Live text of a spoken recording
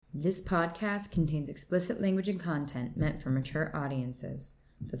This podcast contains explicit language and content meant for mature audiences.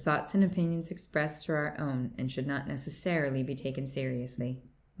 The thoughts and opinions expressed are our own and should not necessarily be taken seriously,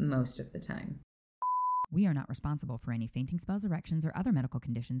 most of the time. We are not responsible for any fainting spells, erections, or other medical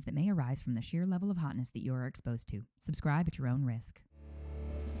conditions that may arise from the sheer level of hotness that you are exposed to. Subscribe at your own risk.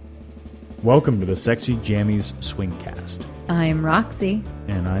 Welcome to the Sexy Jammies Swingcast. I'm Roxy.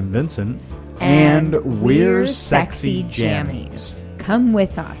 And I'm Vincent. And we're Sexy Jammies. Come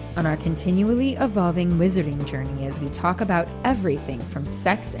with us on our continually evolving wizarding journey as we talk about everything from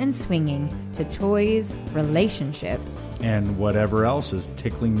sex and swinging to toys, relationships, And whatever else is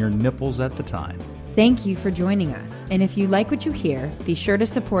tickling your nipples at the time. Thank you for joining us. And if you like what you hear, be sure to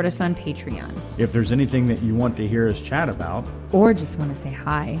support us on Patreon. If there's anything that you want to hear us chat about, Or just want to say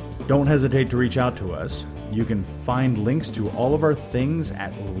hi. don't hesitate to reach out to us. You can find links to all of our things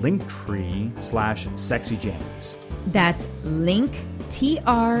at linktree/sexyjammies. That's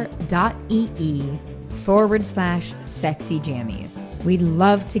linktr.ee/sexy jammies. We'd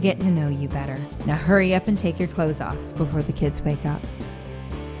love to get to know you better. Now hurry up and take your clothes off before the kids wake up.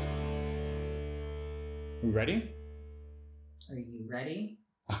 We ready? Are you ready?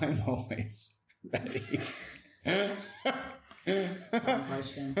 I'm always ready.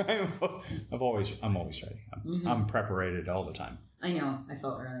 Question. I'm always ready. I'm preparated all the time. I know. I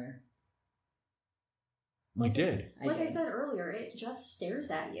felt earlier. We did. I said earlier, it just stares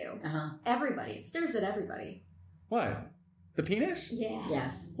at you. Uh-huh. Everybody. It stares at everybody. What? The penis? Yes.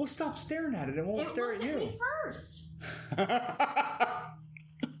 Yeah. Well, stop staring at it. It won't stare at you. It looked at me first.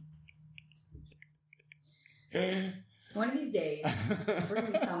 One of these days, we're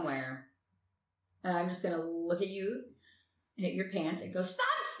going to be somewhere, and I'm just going to look at you, hit your pants, and go, "Stop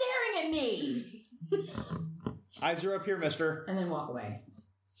staring at me!" Eyes are up here, mister. And then walk away.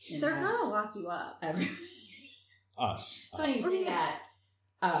 And They're going to lock you up. Us. Funny you say that.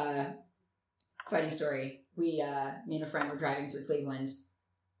 Funny story. Me and a friend were driving through Cleveland,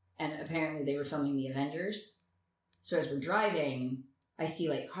 and apparently they were filming The Avengers. So as we're driving, I see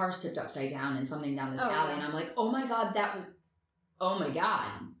like cars tipped upside down and something down this alley, and I'm like, "Oh my god, oh my god,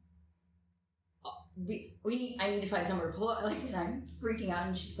 I need to find somewhere to pull up." Like, and I'm freaking out,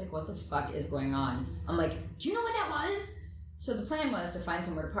 and she's like, "What the fuck is going on?" I'm like, "Do you know what that was?" So the plan was to find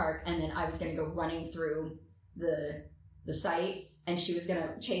somewhere to park, and then I was going to go running through the site, and she was going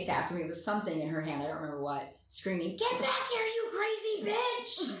to chase after me with something in her hand, I don't remember what, screaming, "Get back here, you crazy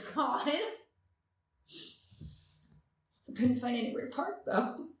bitch!" Oh, God. I couldn't find anywhere to park,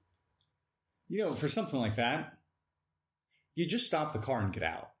 though. You know, for something like that, you just stop the car and get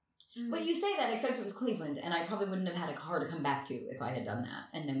out. But you say that, except it was Cleveland, and I probably wouldn't have had a car to come back to if I had done that,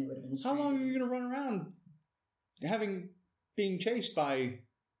 and then we would have been How stranded. long are you going to run around being chased by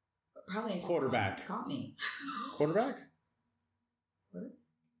Probably until quarterback? someone caught me. Quarterback?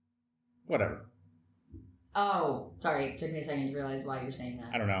 Whatever. Oh, sorry. It took me a second to realize why you're saying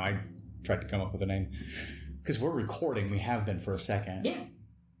that. I don't know. I tried to come up with a name. Because we're recording. We have been for a second. Yeah.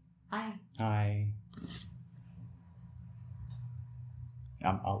 Hi.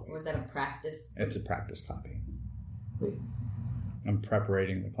 Was that a practice? It's a practice clappy. Wait. I'm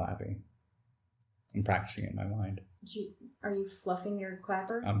preparating the clappy. I'm practicing it in my mind. Are you fluffing your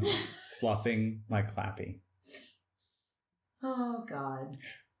clapper? I'm fluffing my clappy. Oh, God.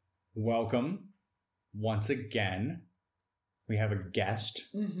 Welcome. Once again, we have a guest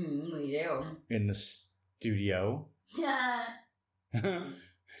Mm-hmm, we do. in the studio.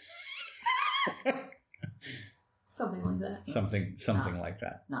 Something like that. Something like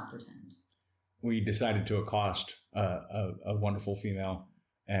that. Not pretend. We decided to accost a wonderful female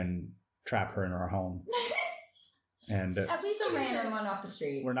and trap her in our home. And At least some random one off the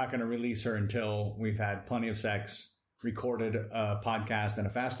street. we're not going to release her until we've had plenty of sex, recorded a podcast and a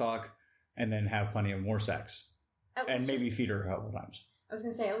fast talk, and then have plenty of more sex. And maybe feed her a couple times. I was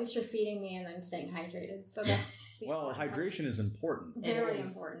going to say, at least you're feeding me and I'm staying hydrated. So that's... Well, hydration is important, Very It is.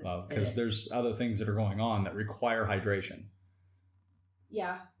 important. love, because there's other things that are going on that require hydration,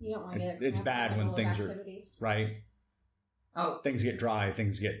 Yeah, you don't want to get... It's bad when things are... Right? Oh, Things get dry,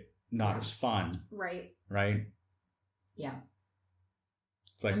 things get not as fun, Right. right? yeah.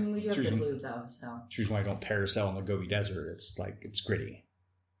 It's like, I mean, we do have it's good reason- lube, though, so. it's the reason why I don't parasail in the Gobi Desert. It's like, it's gritty.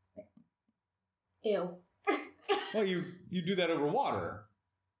 Ew. Well, you do that over water.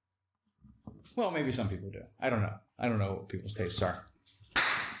 Well, maybe some people do. I don't know. I don't know what people's tastes are.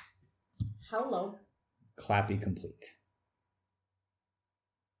 How low? Clappy complete.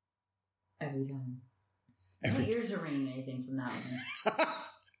 Every time. My ears are ringing anything from that one.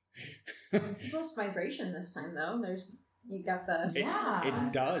 There's less vibration this time, though. There's You got the...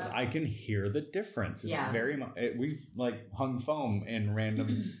 It does. I can hear the difference. It's very much... We, hung foam in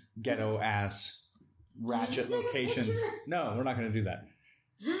random ghetto-ass ratchet locations. No, we're not going to do that.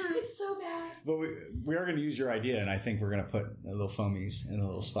 It's so bad. But we are going to use your idea, and I think we're going to put little foamies in the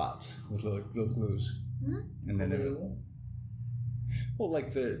little spots with little glues. Mm-hmm. And then glue?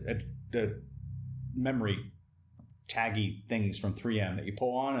 The memory taggy things from 3M that you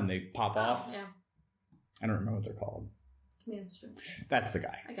pull on and they pop off. Yeah. I don't remember what they're called. Command strip. That's the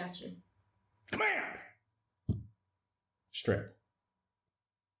guy. I got you. Command strip.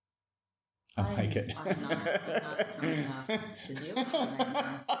 I like it. I'm not drunk enough to do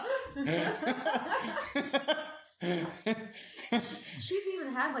it. She's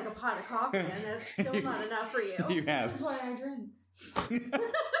even had a pot of coffee, and that's still not enough for you. You have. This is why I drink.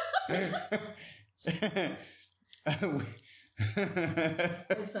 I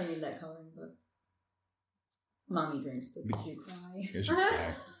still need that coloring book. Mommy drinks, but did you cry? Yes, you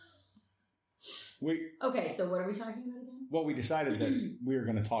cry. Okay, so what are we talking about again? Well, we decided that we were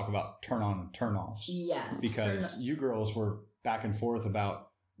going to talk about turn on and turn offs. Yes. Because you girls were back and forth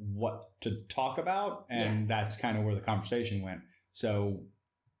about what to talk about, and that's kind of where the conversation went. So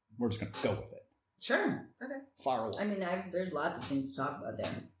we're just going to go with it. Sure. Okay. Fire away. I mean, there's lots of things to talk about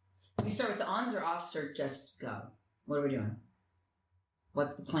there. We start with the ons or offs, or just go? What are we doing?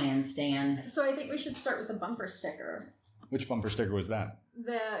 What's the plan, Stan? So I think we should start with a bumper sticker. Which bumper sticker was that?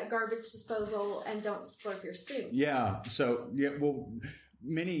 The garbage disposal and don't slurp your soup. Yeah. So,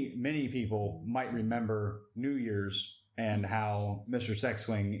 many people might remember New Year's and how Mr. Sex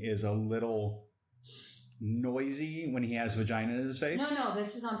Swing is a little noisy when he has vagina in his face. No,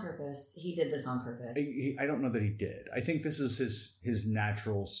 this was on purpose. He did this on purpose. I don't know that he did. I think this is his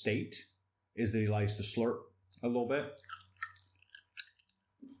natural state, is that he likes to slurp a little bit.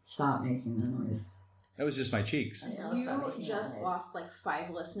 Stop making the noise. That was just my cheeks. You just lost 5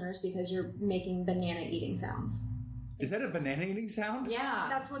 listeners because you're making banana eating sounds. Is that a banana eating sound? Yeah.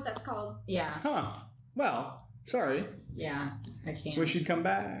 That's what that's called. Yeah. Huh. Well, sorry. Yeah, I can't. Wish you'd come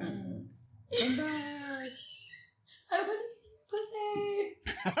back. Come back. I want to see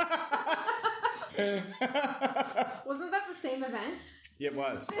pussy. Wasn't that the same event? It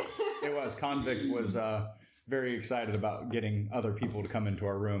was. It was. Convict was very excited about getting other people to come into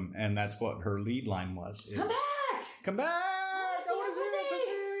our room, and that's what her lead line was. Come back! Come back! I want to see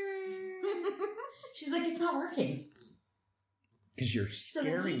pussy! She's like, it's not working. Because you're So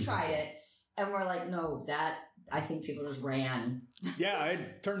scaring then we me. tried it, and we're like, no, I think people just ran. Yeah,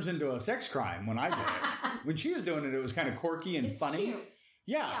 it turns into a sex crime when I did it. When she was doing it, it was kind of quirky and funny. Cute.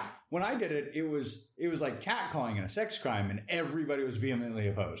 Yeah. When I did it, it was like catcalling and a sex crime, and everybody was vehemently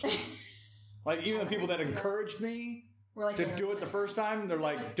opposed. Even the people that encouraged me to do it the first time, they're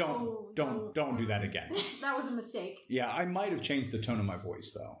like, don't do that again. That was a mistake. Yeah, I might have changed the tone of my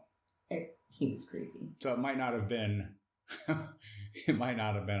voice, though. He was creepy. So it might not have been, I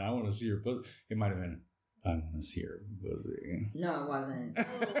want to see your pussy. It might have been, I want to see your pussy. No, it wasn't.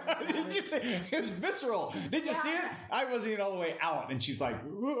 Did you say, it was visceral. Did you see it? I wasn't even all the way out, and she's like,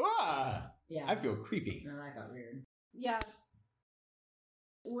 ah. Yeah. I feel creepy. No, that got weird. Yeah.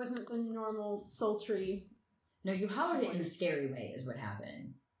 It wasn't the normal sultry. No, you hollered it in a scary way is what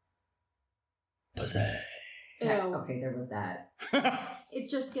happened. Pussy. Ew. Okay, there was that.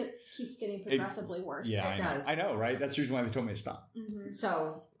 It just keeps getting progressively worse. Yeah, It does. I know, right? That's the reason why they told me to stop. Mm-hmm.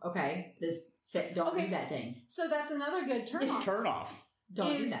 So, okay, don't do that thing. So that's another good turn off. Turn off.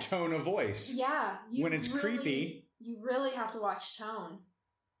 Don't do that. Tone of voice. Yeah. When it's creepy. You really have to watch tone.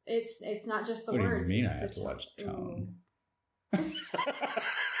 It's not just the what words. do you mean it's I have the to watch tone?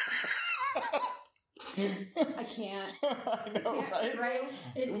 I can't. I know, right?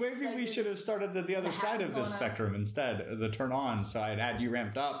 Maybe like we should have started at the other side of the spectrum instead. The turn on side had you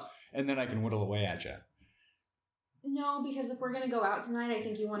ramped up, and then I can whittle away at you. No, because if we're going to go out tonight, I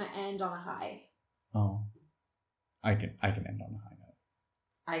think you want to end on a high. Oh. I can end on a high note.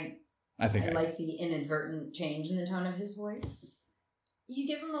 I think I like the inadvertent change in the tone of his voice. You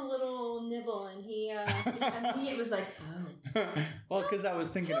give him a little nibble, and he. It was like, oh. Well, because I was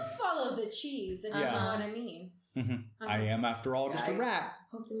thinking He'll follow the cheese, if you know what I mean. Mm-hmm. I am, after all, just a rat.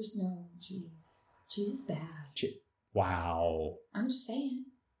 Hope there's no cheese. Cheese is bad. Wow. I'm just saying,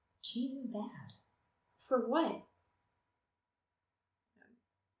 cheese is bad. For what?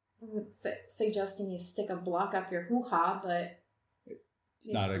 I'm suggesting you stick a block up your hoo-ha, but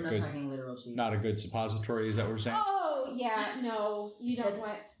it's not I'm not talking literal cheese. Not a good suppository. Is that what we're saying? Oh yeah, no, you don't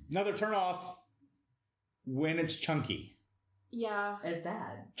want. Another turn off when it's chunky. Yeah, it's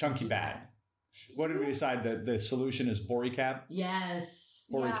bad. Chunky bad. What did we decide? That the solution is Boricap? Yes.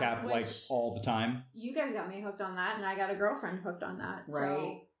 recap like all the time. You guys got me hooked on that, and I got a girlfriend hooked on that. Right.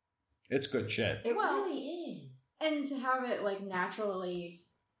 So. It's good shit. It really is. And to have it like naturally,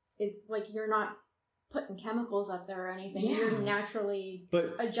 you're not putting chemicals up there or anything. Yeah. You're naturally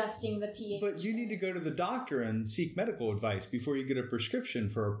adjusting the pH. But you need to go to the doctor and seek medical advice before you get a prescription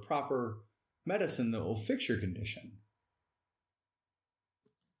for a proper medicine that will fix your condition.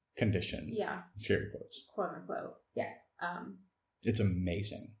 Yeah. Scary quotes. Quote unquote. Yeah. It's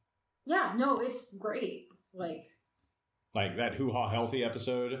amazing. Yeah, no, it's great. Like that Hoo Ha Healthy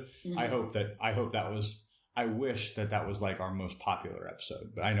episode. Mm-hmm. I wish that was like our most popular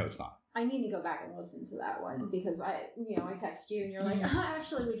episode, but I know it's not. I need to go back and listen to that one because I text you and you're like,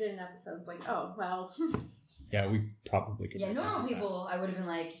 actually we did an episode. It's like, oh, well. Yeah, we probably could. Yeah, normal people, I would have been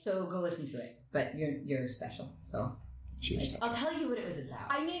like, so go listen to it. But you're special, so. I'll tell you what it was about.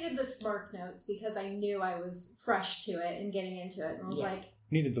 I needed the Spark Notes because I knew I was fresh to it and getting into it. And I was like...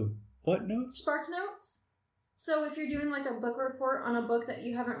 Needed the what notes? Spark Notes. So if you're doing like a book report on a book that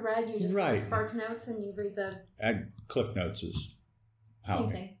you haven't read, you just get Spark Notes and you read the... Cliff Notes is... Same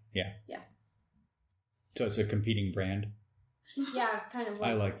thing. Yeah. Yeah. So it's a competing brand? Yeah, kind of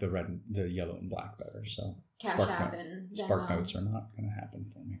like... I like the yellow and black better, so... Cash App and... Spark Notes are not going to happen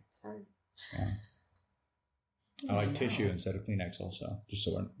for me. Sorry. Yeah. I like tissue instead of Kleenex also, just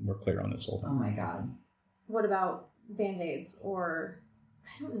so we're clear on this whole thing. Oh my God. What about Band-Aids or...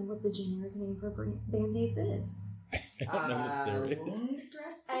 I don't know what the generic name for Band-Aids is. I don't know what there is. Wound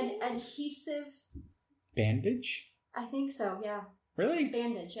dressing? Adhesive... Bandage? I think so, yeah. Really?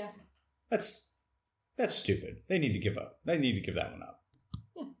 Bandage, yeah. That's stupid. They need to give up. They need to give that one up.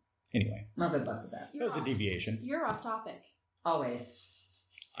 Yeah. Anyway. Well, good luck with that. That was a deviation. You're off topic. Always.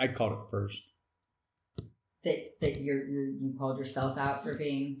 I called it first. That you called yourself out for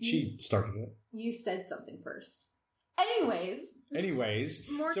being... She started it. You said something first. Anyways.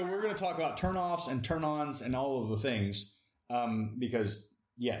 So we're going to talk about turn-offs and turn-ons and all of the things. Because,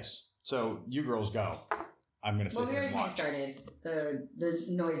 yes. So you girls go. I'm going to sit here and watch. Well, we already started. The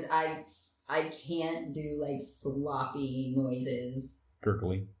noise... I can't do, like, sloppy noises.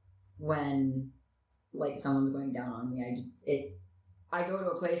 Gurgly. When, like, someone's going down on me. I go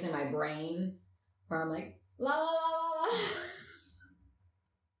to a place in my brain where I'm like... La la la la la.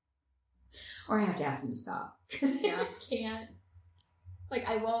 Or I have to ask him to stop because I just can't. Like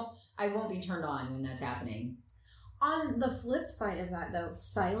I won't be turned on when that's happening. On the flip side of that, though,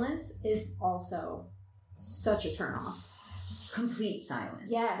 silence is also such a turnoff. Complete silence.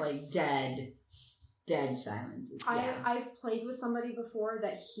 Yes, like dead silence. Yeah. I've played with somebody before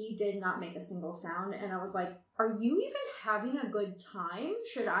that he did not make a single sound, and I was like, "Are you even having a good time?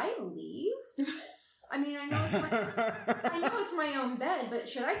 Should I leave?" I mean, I know it's my own bed, but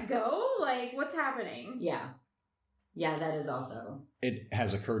should I go? Like, what's happening? Yeah. Yeah, that is also. It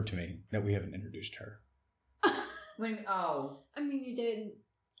has occurred to me that we haven't introduced her. I mean, you did.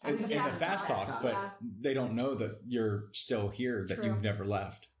 In the fast talk, but they don't know that you're still here, that you've never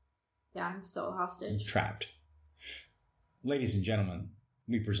left. Yeah, I'm still a hostage. Trapped. Ladies and gentlemen,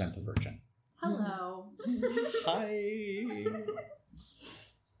 we present the Virgin. Hello. Hi.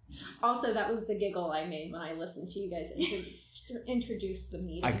 Also, that was the giggle I made when I listened to you guys introduce the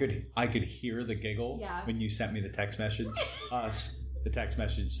meeting. I could hear the giggle when you sent me the text message. The text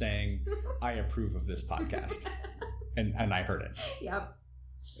message saying, "I approve of this podcast," and I heard it. Yep.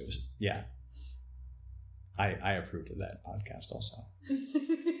 It was I approved of that podcast also.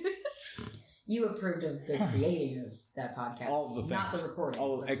 You approved of the creating of that podcast, all of the things, not the recording.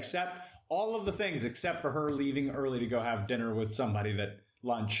 All of the things, except for her leaving early to go have dinner with somebody that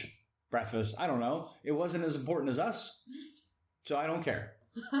lunch. Breakfast, I don't know. It wasn't as important as us. So I don't care.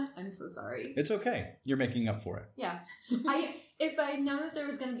 I'm so sorry. It's okay. You're making up for it. Yeah. If I known that there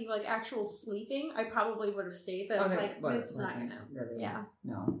was going to be like actual sleeping, I probably would have stayed. But it's not going to. Really, yeah.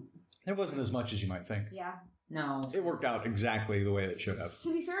 No. It wasn't as much as you might think. Yeah. No. It worked out exactly the way it should have.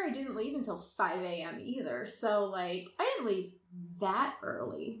 To be fair, I didn't leave until 5 a.m. either. So, like, I didn't leave that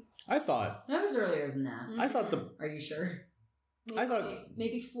early. I thought. That was earlier than that. Mm-hmm. I thought Are you sure?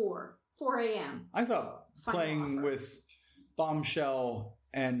 Maybe 4 a.m. I thought playing with Bombshell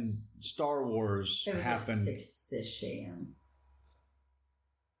and Star Wars happened. It was 6-ish a.m.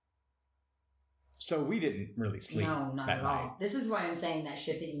 So we didn't really sleep. No, not at all. This is why I'm saying that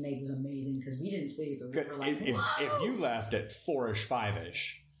shit that you made was amazing because we didn't sleep. But we were like, if you left at 4-ish,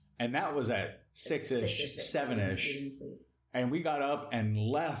 5-ish, and that was at 6-ish, 7-ish, and we got up and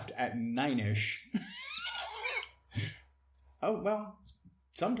left at 9-ish. Oh, well,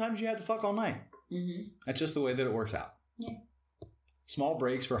 sometimes you have to fuck all night. Mm-hmm. That's just the way that it works out. Yeah. Small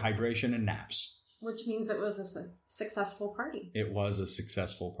breaks for hydration and naps. Which means it was a successful party. It was a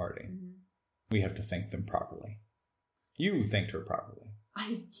successful party. Mm-hmm. We have to thank them properly. You thanked her properly.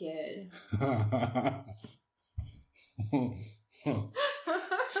 I did.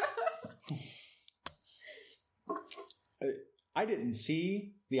 I didn't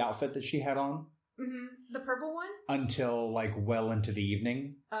see the outfit that she had on. Mm-hmm. The purple one? Until like well into the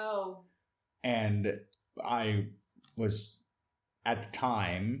evening. Oh. And I was, at the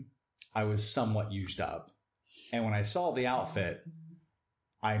time, I was somewhat used up. And when I saw the outfit,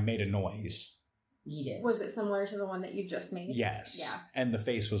 I made a noise. You did. Was it similar to the one that you just made? Yes. Yeah. And the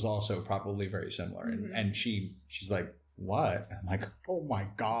face was also probably very similar. Mm-hmm. And she's like, what? I'm like, oh my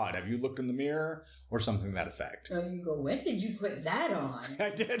God, have you looked in the mirror? Or something to that effect. Oh, you go, when did you put that on? I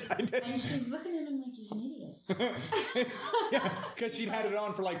did. And she's looking at him like he's an idiot. Yeah, because she'd had it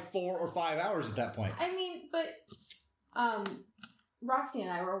on for like 4 or 5 hours at that point. I mean, but Roxy and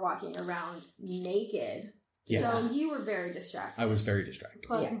I were walking around naked. Yes. So you were very distracted. I was very distracted.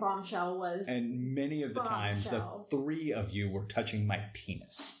 Plus Bombshell was... And many of the times, the Bombshell. 3 of you were touching my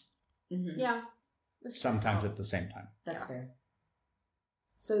penis. Mm-hmm. Yeah. Sometimes at the same time. That's fair.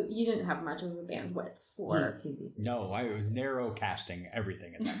 So you didn't have much of a bandwidth for... He's No, I was narrow casting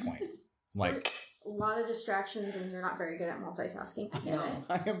everything at that point. Like... A lot of distractions, and you're not very good at multitasking. I get No. it.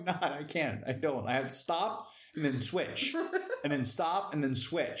 I am not. I can't. I don't. I have to stop and then switch. And then stop and then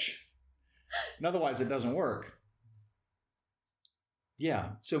switch. And otherwise, it doesn't work.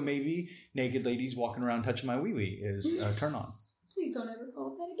 Yeah. So maybe naked ladies walking around touching my wee-wee is a turn on. Please don't ever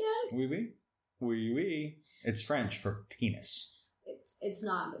call it that again. Wee-wee? Wee-wee. It's French for penis. It's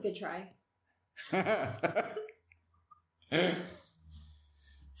not, but good try.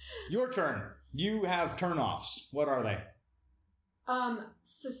 Your turn. You have turn-offs. What are they?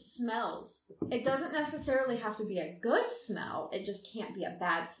 So smells. It doesn't necessarily have to be a good smell. It just can't be a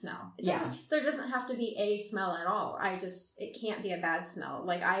bad smell. There doesn't have to be a smell at all. It can't be a bad smell.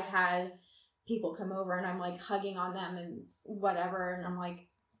 Like, I've had people come over and I'm like hugging on them and whatever, and I'm like,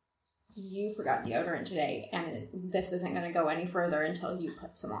 you forgot deodorant today, and this isn't going to go any further until you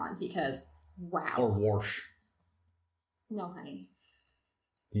put some on, because wow. Or wash. No, honey.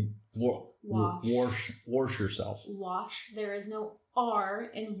 Wash yourself. Wash. There is no R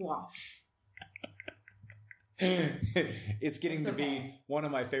in wash. It's getting to be one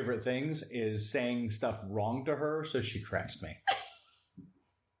of my favorite things is saying stuff wrong to her so she corrects me.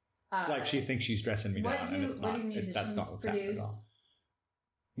 It's like she thinks she's dressing me down, and it's not. That's not what's happening at all.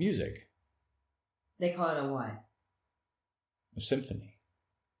 Music. They call it a what? A symphony.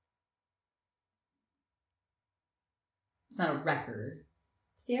 It's not a record.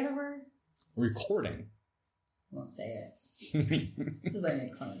 What's the other word? Recording. I won't say it. Because I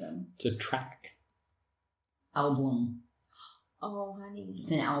make fun of them. It's a track. Album. Oh, honey.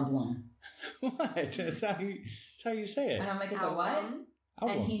 It's an album. What? That's how you say it. And I'm like, it's a what? Album.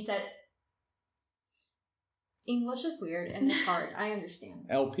 And he said... English is weird and it's hard. I understand.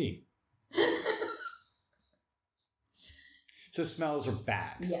 LP. So smells are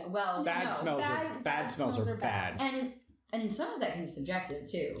bad. Yeah, well... Bad smells are bad. And some of that can be subjective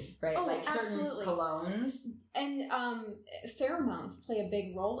too, right? Oh, like certain absolutely. colognes. And pheromones play a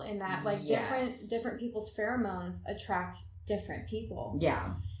big role in that. Like different people's pheromones attract different people.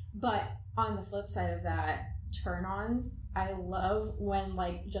 Yeah. But on the flip side of that, turn-ons, I love when,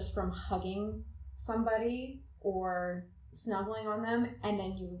 like, just from hugging somebody or snuggling on them, and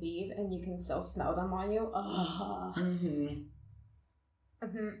then you leave and you can still smell them on you. Oh. Mm-hmm.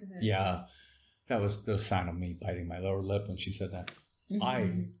 Mm-hmm, mm-hmm. Yeah. That was the sign of me biting my lower lip when she said that.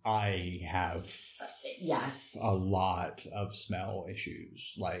 Mm-hmm. I have yeah, a lot of smell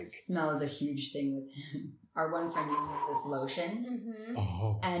issues. Like, smell is a huge thing with him. Our one friend uses this lotion, Mm-hmm.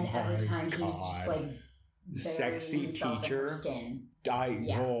 oh, and every time God. he's just like Sexy teacher. Skin. She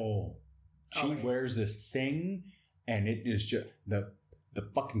Always. wears this thing, and it is just the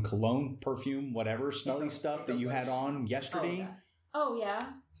fucking cologne, perfume, whatever smelly stuff that you had on yesterday. Oh, yeah.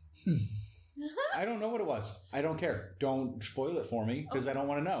 I don't know what it was. I don't care. Don't spoil it for me because I don't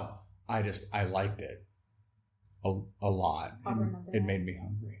want to know. I liked it a lot. I'll remember It that. made me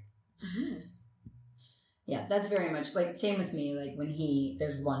hungry. Mm-hmm. Yeah, that's very much like same with me. Like when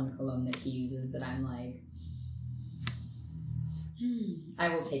there's one cologne that he uses that I'm like, I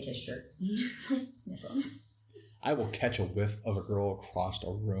will take his shirts and just like sniff them. I will catch a whiff of a girl across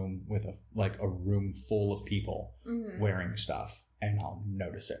a room with a room full of people wearing stuff, and I'll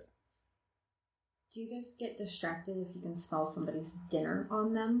notice it. Do you guys get distracted if you can smell somebody's dinner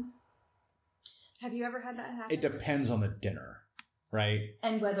on them? Have you ever had that happen? It depends on the dinner. right?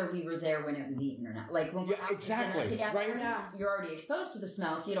 And whether we were there when it was eaten or not. Like when we're out exactly, together, right? Yeah. You're already exposed to the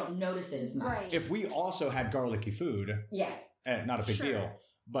smell, so you don't notice it as much. Right. If we also had garlicky food, Yeah. not a big Sure. deal.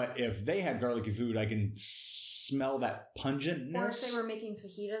 But if they had garlicky food, I can smell that pungentness. Or if they were making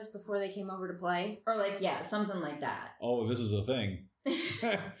fajitas before they came over to play. Or like, yeah, something like that. Oh, this is a thing.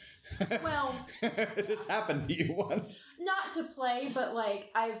 Well, this happened to you once. not to play, but like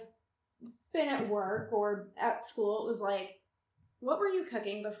I've been at work or at school. It was like, what were you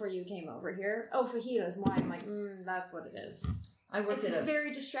cooking before you came over here? Oh, fajitas. Why? I'm like, that's what it is. It's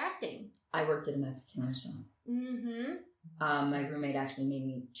very distracting. I worked at a Mexican restaurant. Mm-hmm. My roommate actually made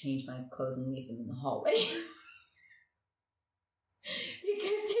me change my clothes and leave them in the hallway.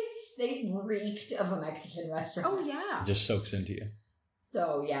 Because they reeked of a Mexican restaurant. Oh, yeah. It just soaks into you.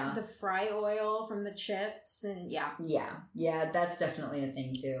 So, yeah. The fry oil from the chips and yeah. Yeah, that's definitely a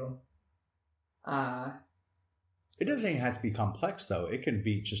thing, too. It doesn't even have to be complex, though. It can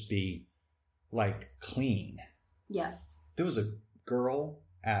just be, like, clean. Yes. There was a girl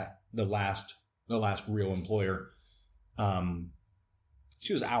at the last real employer.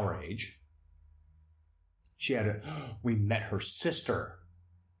 She was our age. We met her sister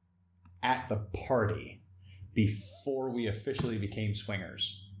at the party before we officially became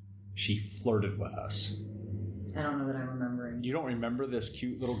swingers. She flirted with us. I don't know that I'm remembering. You don't remember this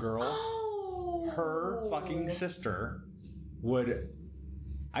cute little girl? Oh! Her fucking sister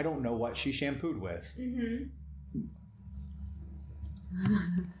I don't know what she shampooed with. Mm-hmm.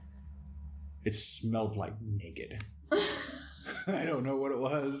 It smelled like naked. I don't know what it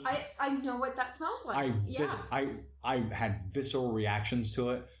was. I know what that smells like. I had visceral reactions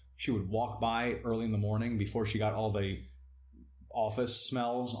to it. She would walk by early in the morning before she got all the office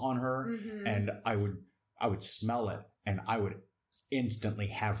smells on her, Mm-hmm. and I would smell it, and I would instantly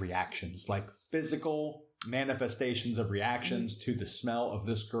have reactions, like physical manifestations of reactions to the smell of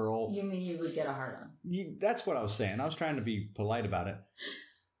this girl. You mean you would get a hard on? That's what I was saying. I was trying to be polite about it.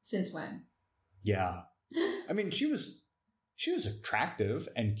 Since when? Yeah. I mean, she was attractive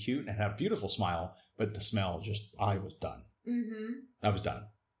and cute and had a beautiful smile, but the smell I was done. Mm-hmm. I was done.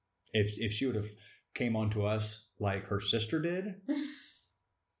 If she would have came onto us like her sister did,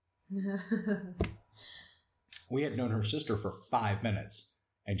 we had known her sister for 5 minutes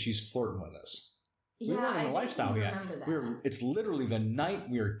and she's flirting with us. We weren't in the lifestyle yet. It's literally the night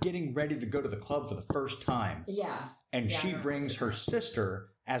we are getting ready to go to the club for the first time. Yeah. And she brings her sister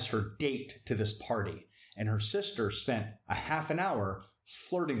as her date to this party. And her sister spent a half an hour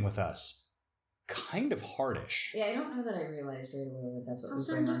flirting with us. Kind of hardish. Yeah, I don't know that I realized right away that that's what How was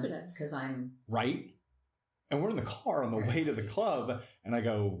going on. serendipitous. Because I'm... Right? And we're in the car on the way to the club. And I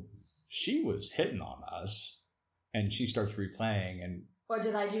go, she was hitting on us. And she starts replaying. And Or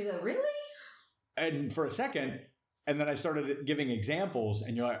did I do the really? And for a second, and then I started giving examples.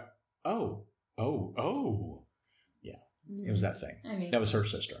 And you're like, oh. Yeah, it was that thing. I mean... That was her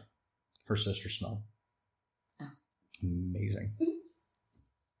sister. Her sister smelled amazing.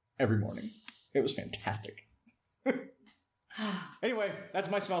 Every morning. It was fantastic. Anyway,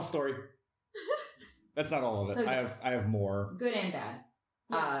 that's my smell story. That's not all of it. So I have more. Good and bad.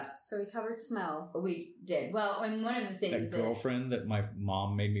 Yes. So we covered smell. We did. Well, and one of the things That girlfriend that my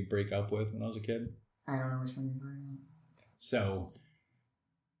mom made me break up with when I was a kid. I don't know which one you're talking about. So,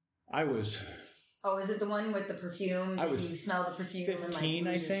 I was... Oh, is it the one with the perfume? I was you smell the perfume 15, and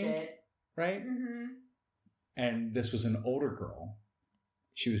I lose your think. shit? Right? Mm-hmm. And this was an older girl.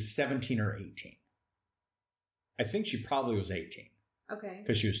 She was 17 or 18. I think she probably was 18. Okay.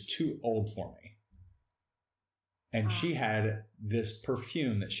 Because she was too old for me. And she had this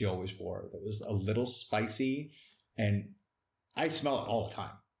perfume that she always wore that was a little spicy. And I smell it all the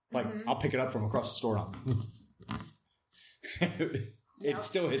time. Like, I'll pick it up from across the store and it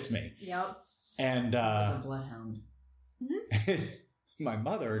still hits me. Yep. And It's like a bloodhound. my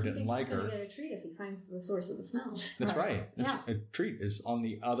mother didn't like her. He's going to get a treat if he finds the source of the smell. That's right. Yeah. A treat is on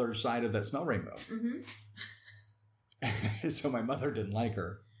the other side of that smell rainbow. Mm-hmm. So my mother didn't like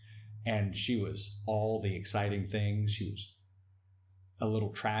her. And she was all the exciting things. She was a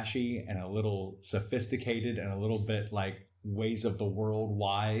little trashy and a little sophisticated and a little bit like ways of the world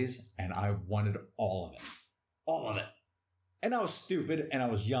wise. And I wanted all of it. All of it. And I was stupid and I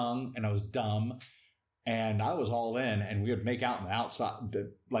was young and I was dumb. And I was all in, and we would make out in the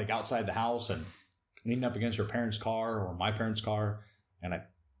outside the house and leaning up against her parents' car or my parents' car. And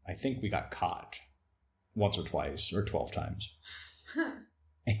I think we got caught once or twice or 12 times.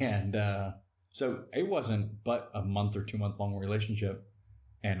 And so it wasn't but a month or 2 month long relationship.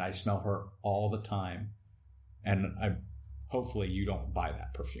 And I smell her all the time. And hopefully you don't buy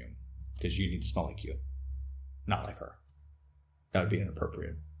that perfume because you need to smell like you, not like her. That would be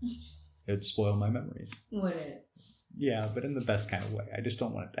inappropriate. It'd spoil my memories. Would it? Yeah, but in the best kind of way. I just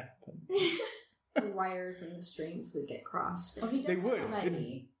don't want it to happen. The wires and the strings would get crossed. Oh, he does They that would.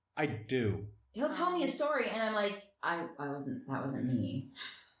 already. I do. He'll tell me a story, and I'm like, that wasn't me.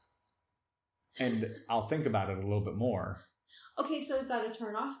 And I'll think about it a little bit more. Okay, so is that a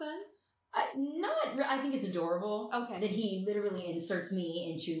turnoff then? I think it's adorable. Okay. That he literally inserts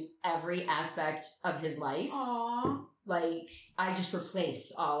me into every aspect of his life. Aww. Like, I just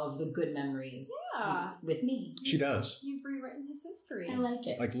replace all of the good memories Yeah. with me. She does. You've rewritten his history. I like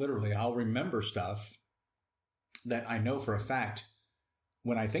it. Like, literally, I'll remember stuff that I know for a fact,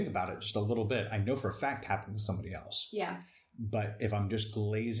 when I think about it just a little bit, I know for a fact happened to somebody else. Yeah. But if I'm just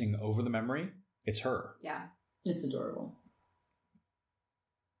glazing over the memory, it's her. Yeah. It's adorable.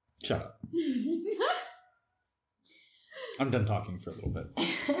 Shut up. I'm done talking for a little bit.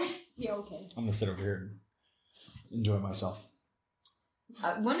 Yeah, okay. I'm going to sit over here and enjoy myself.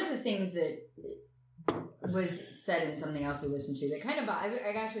 One of the things that was said in something else we listened to that kind of,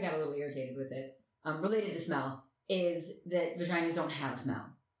 I actually got a little irritated with it, related to smell, is that vaginas don't have a smell.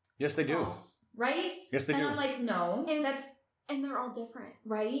 Yes, they do. False. Right? Yes, they and do. I'm like, no, And they're all different.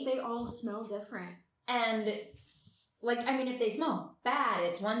 right. They all smell different. And, like, I mean, if they smell bad,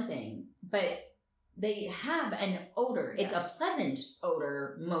 it's one thing, but they have an odor. It's Yes. a pleasant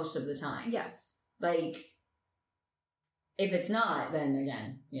odor most of the time. Yes. Like, if it's not, then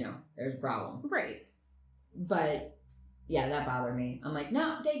again, there's a problem. Right. But, yeah, that bothered me. I'm like,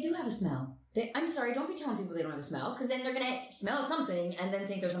 no, they do have a smell. I'm sorry, don't be telling people they don't have a smell, because then they're going to smell something and then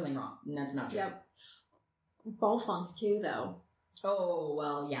think there's something wrong. And that's not true. Yep. Ball funk too, though. Oh,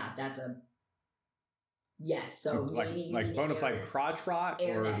 well, yeah, that's a... Yes, so like maybe you like need to bona air fide it. crotch rot,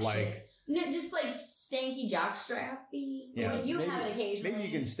 Air or that like shit. No, just like stanky jockstrappy. Yeah, I mean, you maybe- have it occasionally. maybe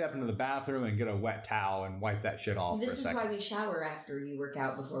you can step into the bathroom and get a wet towel and wipe that shit off This for a is second. why we shower after you work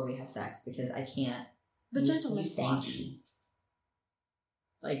out before we have sex, because I can't. The use gentleman's stanky. wash.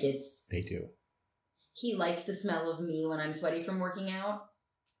 Like it's. They do. He likes the smell of me when I'm sweaty from working out.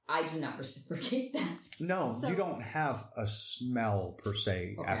 I do not reciprocate that. No, So- you don't have a smell per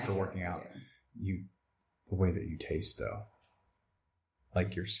se Okay, after I working hear out. you. The way that you taste, though,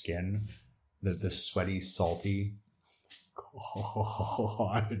 like your skin, the sweaty, salty.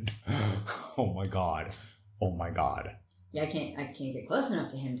 God, oh my god, oh my god. Yeah, I can't get close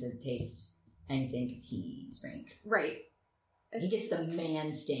enough to him to taste anything because he's rank. Right. He gets the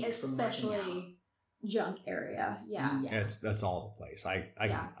man stink from working out. Especially junk area. Yeah. That's all the place.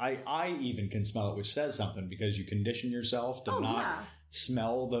 Yeah. I even can smell it, which says something, because you condition yourself to not yeah.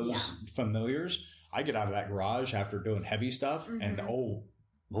 smell those familiars. I get out of that garage after doing heavy stuff, and oh,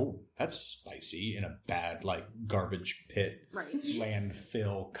 that's spicy in a bad, like, garbage pit, Right.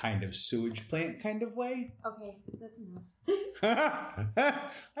 landfill kind of sewage plant kind of way. Okay, that's enough.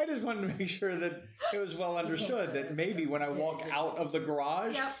 I just wanted to make sure that it was well understood that maybe when I walk out of the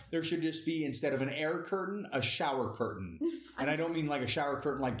garage, Yep. there should just be, instead of an air curtain, a shower curtain. And I don't mean like a shower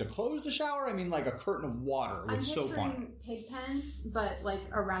curtain like to close the shower. I mean like a curtain of water with I'm soap on it. picturing Pigpen, but like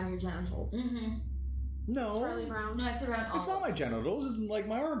around your genitals. Mm-hmm. No. Charlie Brown. No, it's around all. It's not my genitals. It's like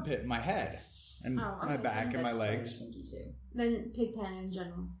my armpit and my head. And Oh, my okay, back and my That's legs. stinky too. Then Pigpen in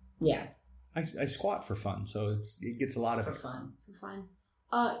general. Yeah, I squat for fun, so it gets a lot of for it. fun. For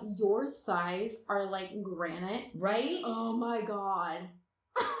fun. Your thighs are like granite. Right? Oh my god.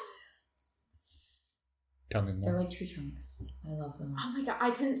 Tell me They're more. like tree trunks. I love them. Oh my god,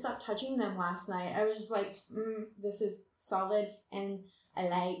 I couldn't stop touching them last night. I was just like, this is solid and I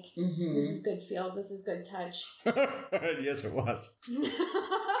like. Mm-hmm. This is good feel. This is good touch. Yes, it was.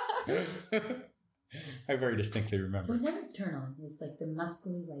 I very distinctly So remember. it never turn on. It's like the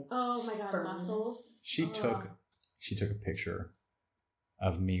muscly, like Oh my god, firmness. muscles. She Oh. took a picture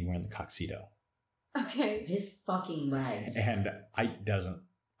of me wearing the tuxedo, Okay. His fucking legs. and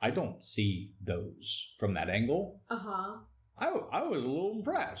I don't see those from that angle. Uh-huh. I was a little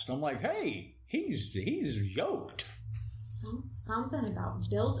impressed. I'm like, hey, he's yoked. Something about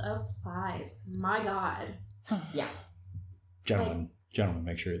built up thighs. My god. Yeah. Gentlemen,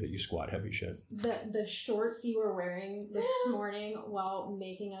 make sure that you squat heavy shit. The shorts you were wearing this morning while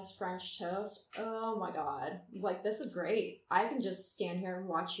making us French toast. Oh my god. I was like, this is great. I can just stand here and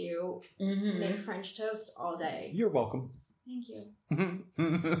watch you Mm-hmm. make French toast all day. You're welcome. Thank you.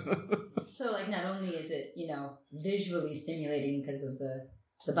 So, like, not only is it, visually stimulating because of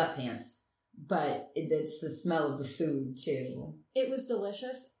the butt pants, but it's the smell of the food, too. It was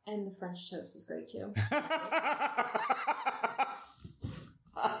delicious and the French toast was great too.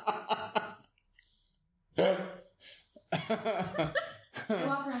 I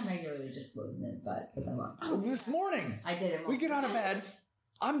walk around regularly just closing his butt because I want. this morning. I did it. We get out of bed.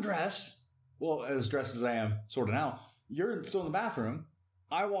 I'm dressed. Well, as dressed as I am, sort of now. You're still in the bathroom.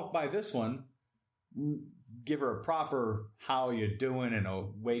 I walk by this one, give her a proper how you doing and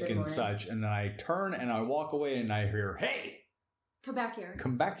awake and such. And then I turn and I walk away and I hear, hey! Come back here.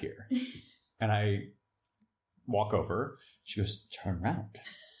 Come back here. And I walk over. She goes, turn around.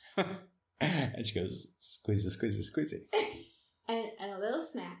 And she goes, squeeze it, squeeze it, squeeze it. And a little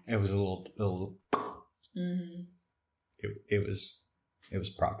snack. It was a little Mm-hmm. It was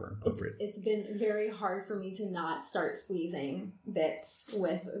proper and appropriate. It's been very hard for me to not start squeezing bits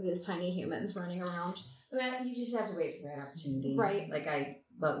with these tiny humans running around. Well, you just have to wait for that opportunity. Right. Like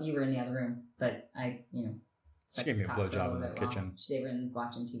you were in the other room, but She gave me a blowjob in the kitchen. They were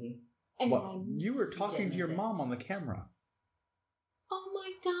watching TV. And well, you were talking to your mom on the camera. Oh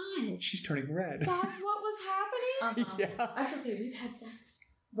my God. She's turning red. That's what was happening? Yeah. That's okay. We've had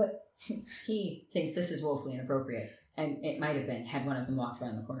sex. But he thinks this is woefully inappropriate. And it might have been had one of them walked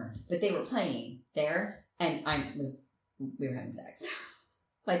around the corner. But they were playing there, and we were having sex.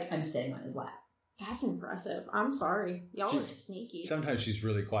 Like, I'm sitting on his lap. That's impressive. I'm sorry. Y'all are sneaky. Sometimes she's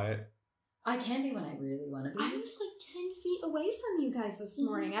really quiet. I can be when I really want to be. I was like 10 feet away from you guys this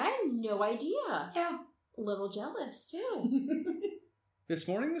morning. I had no idea. Yeah. A little jealous, too. This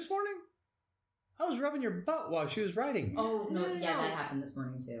morning? I was rubbing your butt while she was writing. Oh, no. No. That happened this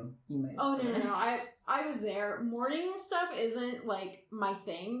morning, too. You might have Oh, seen it. no. I was there. Morning stuff isn't, like, my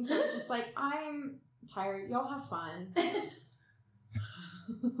thing. So it's just like, I'm tired. Y'all have fun.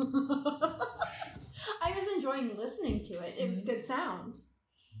 I was enjoying listening to it. It was good sounds.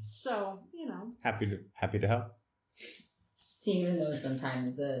 So, Happy to help. See, even though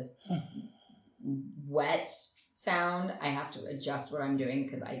sometimes the wet sound, I have to adjust what I'm doing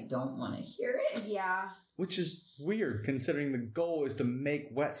because I don't want to hear it. Yeah. Which is weird, considering the goal is to make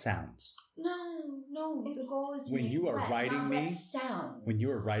wet sounds. No. The goal is to when make you are wet, writing not me, wet sounds. When you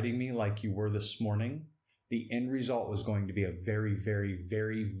were writing me like you were this morning, the end result was going to be a very, very,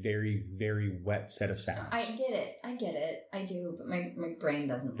 very, very, very wet set of sounds. I get it. I do, but my brain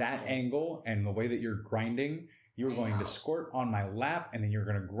doesn't. That angle and the way that you're grinding, you're going to squirt on my lap and then you're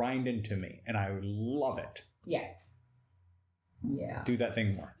going to grind into me. And I love it. Yeah. Yeah. Do that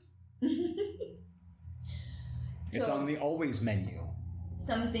thing more. It's on the always menu.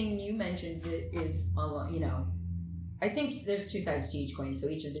 Something you mentioned that is, I think there's two sides to each coin, so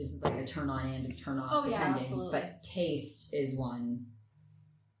each of these is like a turn on and a turn off, depending. Absolutely. But taste is one.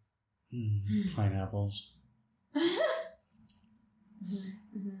 Pineapples.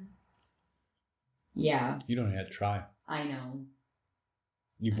 Yeah. You don't have to try. I know.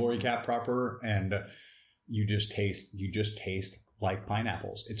 You bore your cat proper, and you just taste like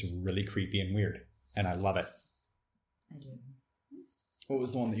pineapples. It's really creepy and weird, and I love it. I do. What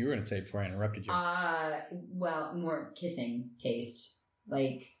was the one that you were going to say before I interrupted you? Well, more kissing taste,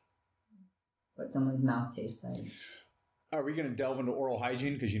 like what someone's mouth tastes like. Are we going to delve into oral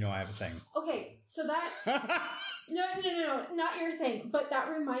hygiene? Because I have a thing. Okay, so that... No, not your thing. But that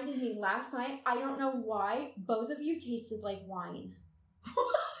reminded me last night, I don't know why, both of you tasted like wine.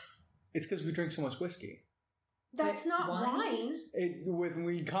 It's because we drink so much whiskey. That's not wine. With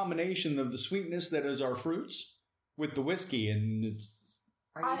the combination of the sweetness that is our fruits with the whiskey, and it's...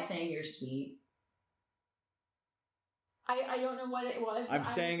 Are you saying you're sweet? I don't know what it was. I'm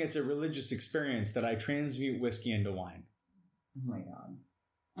saying it's a religious experience that I transmute whiskey into wine. Oh my God.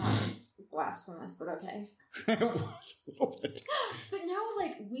 It's blasphemous, but okay. It was a little bit. But now,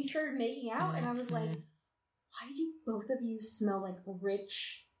 we started making out, and I was like, why do both of you smell like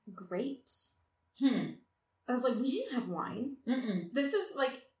rich grapes? I was like, we didn't have wine. This is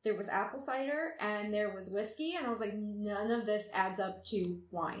there was apple cider and there was whiskey, and I was like, none of this adds up to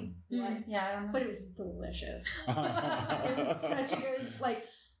wine. Yeah, I don't know. But it was delicious. It was such a good,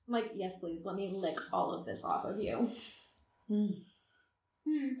 yes, please, let me lick all of this off of you.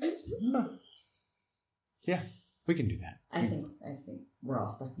 Yeah, we can do that. I think we're all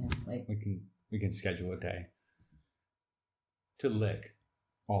stuck now. We can schedule a day to lick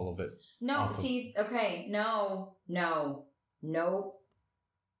all of it. No, see, okay, no.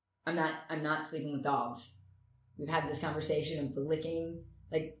 I'm not sleeping with dogs. We've had this conversation of the licking.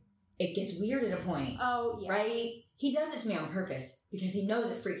 It gets weird at a point. Oh, yeah. Right? He does it to me on purpose because he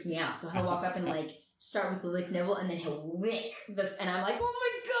knows it freaks me out. So he'll walk up and start with the lick nibble, and then he'll lick this, and I'm like, oh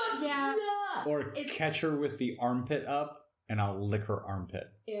my God, yeah. Stop. Or catch her with the armpit up, and I'll lick her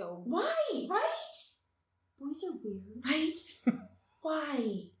armpit. Ew. Why? Right? Boys are weird. Right?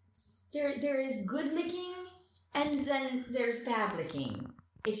 Why? There is good licking, and then there's bad licking.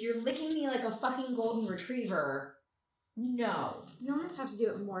 If you're licking me like a fucking golden retriever, No. You almost have to do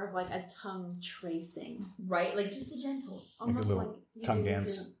it more of like a tongue tracing. Right? Like just the gentle. Almost like a little tongue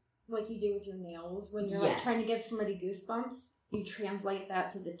dance. Like you do with your nails. When you're like trying to give somebody goosebumps, you translate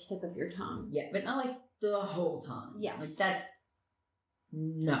that to the tip of your tongue. Yeah, but not like the whole tongue. Yes. Like that.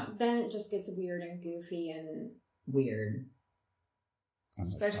 No. Then it just gets weird and goofy and... Weird.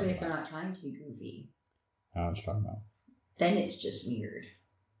 Especially if they're not trying to be goofy. I know what you're talking about. Then it's just weird.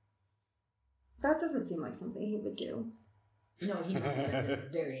 That doesn't seem like something he would do. No, he does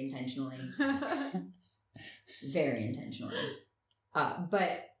it very intentionally. Very intentionally.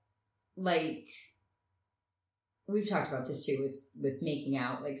 But, like, we've talked about this too with making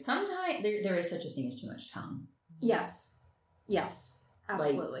out. Like, sometimes there is such a thing as too much tongue. Yes. Yes.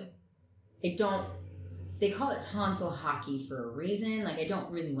 Absolutely. Like, they call it tonsil hockey for a reason. Like, I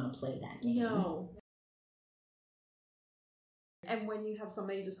don't really want to play that game. No. And when you have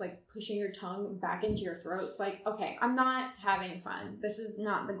somebody just like pushing your tongue back into your throat, it's like, okay, I'm not having fun. This is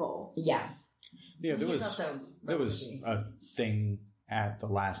not the goal. Yeah. Yeah, there was a thing at the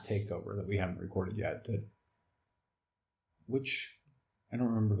last takeover that we haven't recorded yet which I don't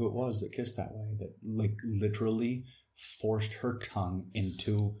remember who it was that kissed that way, that like literally forced her tongue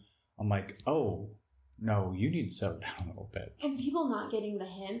into, I'm like, oh, no, you need to settle down a little bit. And people not getting the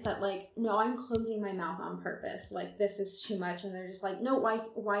hint that like, no, I'm closing my mouth on purpose. Like, this is too much. And they're just like, no,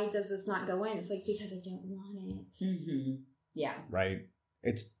 why does this not go in? It's like, because I don't want it. Mm-hmm. Yeah. Right.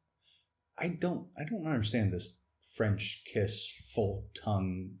 I don't understand this French kiss, full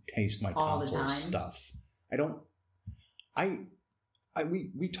tongue, taste my tonsil stuff.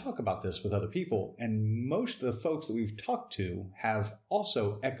 We talk about this with other people, and most of the folks that we've talked to have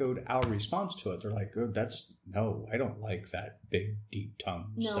also echoed our response to it. They're like, oh, no, I don't like that big, deep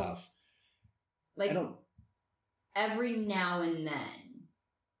tongue stuff. Like, every now and then.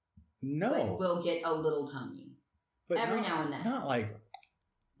 No. Like, we'll get a little tonguey. But every now and then. Not like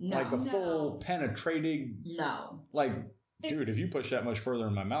the full penetrating. No. Like, dude, if you push that much further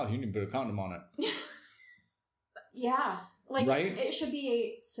in my mouth, you need to put a condom on it. Yeah. Like, right? It should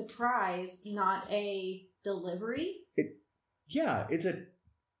be a surprise, not a delivery.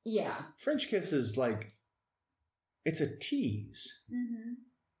 French kiss is like, it's a tease. Mm-hmm.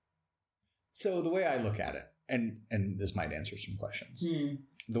 So the way I look at it, and this might answer some questions.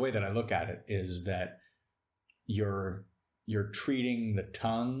 The way that I look at it is that you're treating the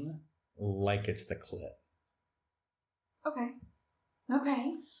tongue like it's the clit.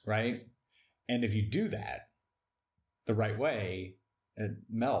 Okay. Right? And if you do that the right way, it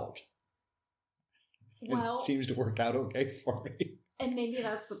melt. Well, it seems to work out okay for me. And maybe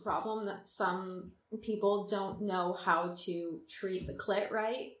that's the problem, that some people don't know how to treat the clit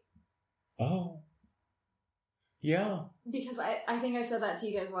right. Oh. Yeah. Because I think I said that to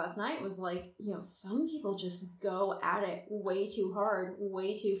you guys last night, was like, some people just go at it way too hard,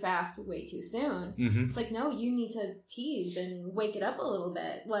 way too fast, way too soon. Mm-hmm. It's like, no, you need to tease and wake it up a little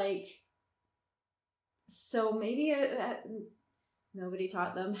bit. Like, so maybe nobody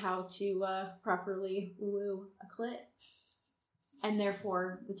taught them how to properly woo a clit. And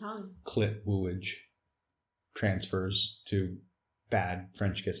therefore the tongue. Clit wooage transfers to bad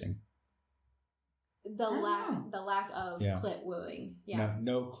French kissing. The lack of clit wooing. Yeah.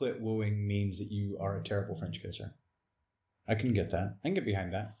 No clit wooing means that you are a terrible French kisser. I can get that. I can get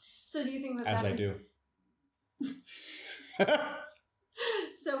behind that. So do you think that's... As I do.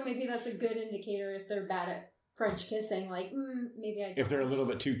 So maybe that's a good indicator if they're bad at French kissing. Like, maybe I don't. If they're a little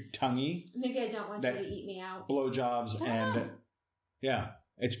bit too tonguey. Maybe I don't want you to eat me out. Blowjobs and... Yeah.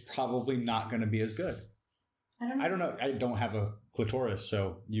 It's probably not going to be as good. I don't know. I don't have a clitoris,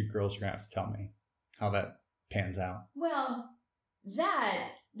 so you girls are going to have to tell me how that pans out. Well,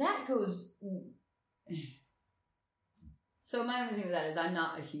 that goes... So my only thing with that is I'm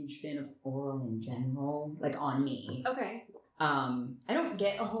not a huge fan of oral in general, like on me. Okay. I don't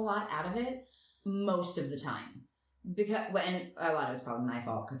get a whole lot out of it most of the time. And a lot of it's probably my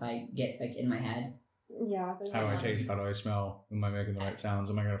fault because I get like in my head. Yeah. How do I taste? How do I smell? Am I making the right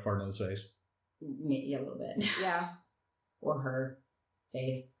sounds? Am I going to fart in his face? Yeah, a little bit. Yeah. Or her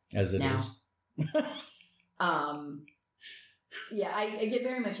face. As it is. Yeah, I get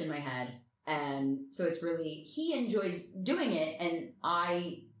very much in my head. And so it's really, he enjoys doing it. And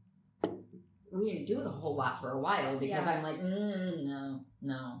we didn't do it a whole lot for a while because I'm like,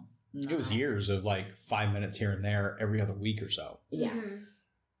 no. It was years of like 5 minutes here and there every other week or so. Yeah. Mm-hmm.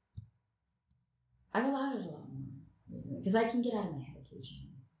 I've allowed it a lot more recently because I can get out of my head occasionally.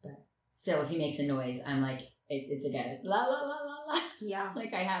 But still, if he makes a noise, I'm like, it's again, la la la la la. Yeah.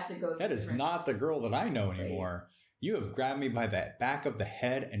 Like I have to go. That is not the girl that I know anymore. You have grabbed me by the back of the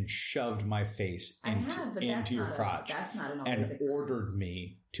head and shoved my face into your crotch and ordered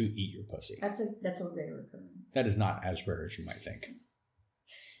me to eat your pussy. That's a rare occurrence. That is not as rare as you might think.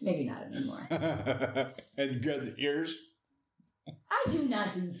 Maybe not anymore. And grab the ears. I do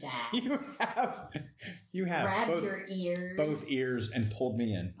not do that. You have grabbed your ears, both ears, and pulled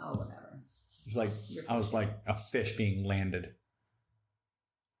me in. Oh, whatever. It's like I was like a fish being landed.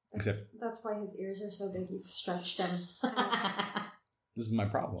 Except that's why his ears are so big. You've stretched them. This is my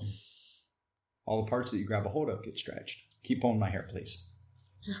problem. All the parts that you grab a hold of get stretched. Keep pulling my hair, please.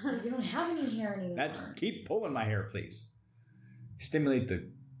 You don't have any hair anymore. Keep pulling my hair, please. Stimulate the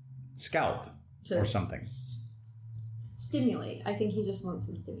scalp or something. Stimulate. I think he just wants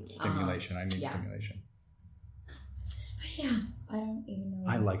some stimulation. Stimulation. I need stimulation. But yeah, I don't even know.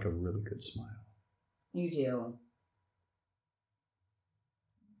 I like a really good smile. You do.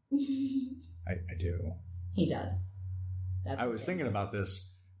 I do. He does. I was thinking about this,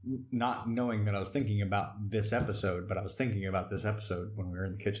 not knowing that I was thinking about this episode, but I was thinking about this episode when we were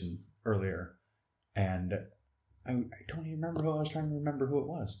in the kitchen earlier, and I don't even remember who I was trying to remember who it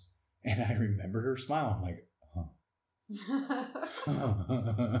was. And I remembered her smile. I'm like,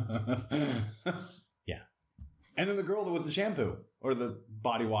 yeah. And then the girl with the shampoo or the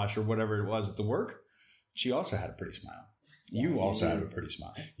body wash or whatever it was at the work, she also had a pretty smile. You also have a pretty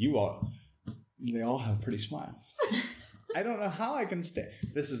smile. They all have pretty smiles. I don't know how I can stay.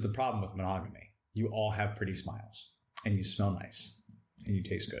 This is the problem with monogamy. You all have pretty smiles, and you smell nice, and you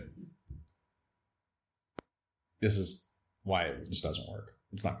taste good. This is why it just doesn't work.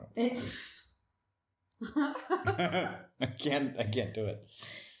 It's not going to. I can't do it.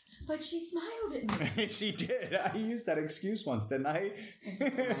 But she smiled at me. She did. I used that excuse once, didn't I?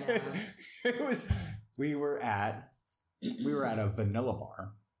 We were at a vanilla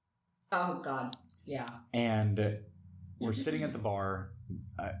bar. Oh, God. Yeah. And we're sitting at the bar,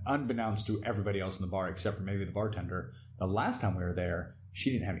 unbeknownst to everybody else in the bar, except for maybe the bartender. The last time we were there,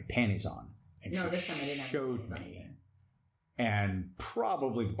 she didn't have any panties on. And this time I didn't showed me. And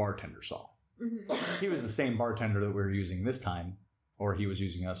probably the bartender saw. Mm-hmm. He was the same bartender that we were using this time, or he was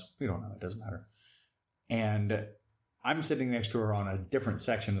using us. We don't know. It doesn't matter. And I'm sitting next to her on a different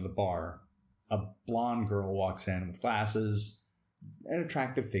section of the bar. A blonde girl walks in with glasses, an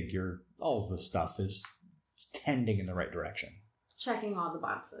attractive figure. All of the stuff is tending in the right direction. Checking all the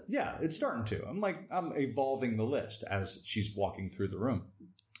boxes. Yeah, it's starting to. I'm evolving the list as she's walking through the room.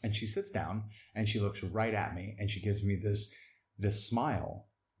 And she sits down and she looks right at me and she gives me this smile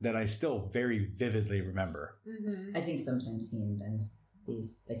that I still very vividly remember. Mm-hmm. I think sometimes he invents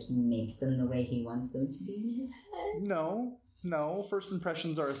these, like he makes them the way he wants them to be in his head. No, first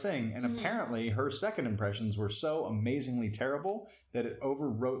impressions are a thing. And apparently her second impressions were so amazingly terrible that it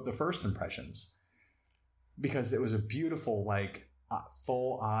overwrote the first impressions. Because it was a beautiful, like,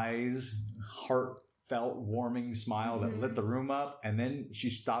 full eyes, heartfelt, warming smile that lit the room up. And then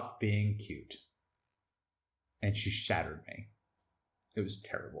she stopped being cute. And she shattered me. It was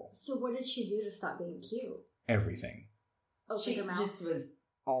terrible. So what did she do to stop being cute? Everything. Open her mouth? Just was...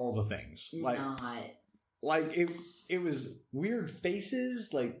 All the things. Like it was weird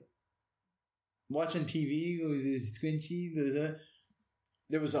faces, like watching TV, squinchy,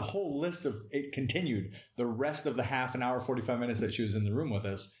 there was a whole list of, it continued the rest of the half an hour, 45 minutes that she was in the room with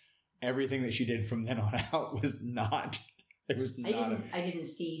us. Everything that she did from then on out was not, it was not. I didn't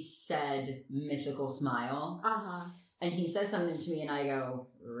see said mythical smile. Uh-huh. And he says something to me and I go,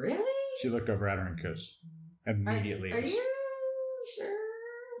 really? She looked over at her and kissed immediately. Are you sure?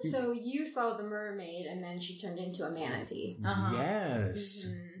 So you saw the mermaid and then she turned into a manatee. Uh-huh. Yes.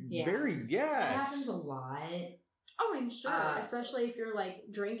 Mm-hmm. Yeah. Yes. That happens a lot. Oh, I'm sure. Especially if you're like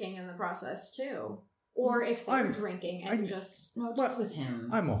drinking in the process too. Or if they're drinking and just with him.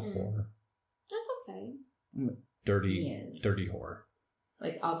 I'm a whore. That's okay. I'm a dirty whore.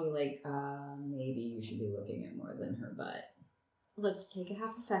 Like, I'll be like, maybe you should be looking at more than her butt. Let's take a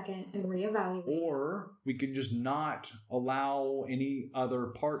half a second and reevaluate. Or we can just not allow any other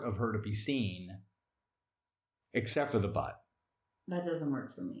part of her to be seen except for the butt. That doesn't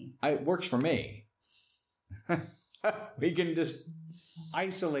work for me. It works for me. We can just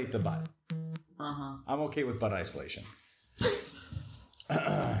isolate the butt. Uh-huh. I'm okay with butt isolation.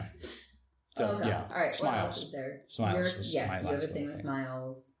 So, okay. yeah. All right. Smiles. What else is there? Smiles. Yes, you have a thing with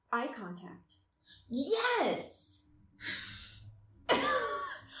smiles. Eye contact. Yes!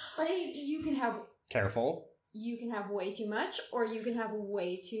 Like, you can have... Careful. You can have way too much, or you can have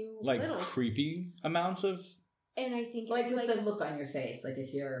way too like little. Creepy amounts of... And I think... Like with the look on your face. Like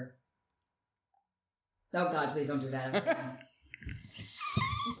if you're... Oh, God, please don't do that.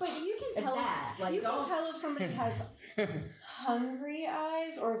 But you can can tell. that. Like, You don't can tell if somebody has hungry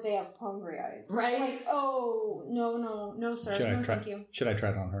eyes or if they have hungry eyes. Right. Like, oh, no, sir. No, thank you. Should I try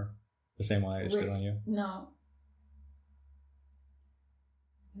it on her? The same way I just did on you? No.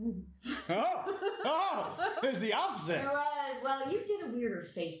 It's the opposite. It was. Well, you did a weirder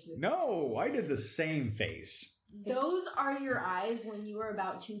face with No, I did the same face. Those are your eyes when you were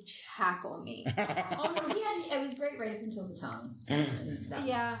about to tackle me. Oh no, it was great right up until the tongue.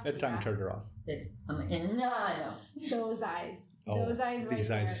 That tongue turned her off. No, I know. Those eyes. Oh, Those eyes right these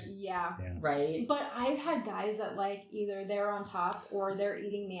there. eyes. Yeah. Right. But I've had guys that like either they're on top or they're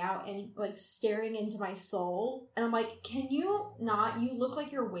eating me out and like staring into my soul. And I'm like, can you not? You look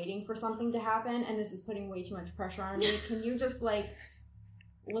like you're waiting for something to happen and this is putting way too much pressure on me. Can you just like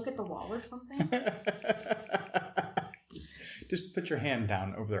look at the wall or something? Just put your hand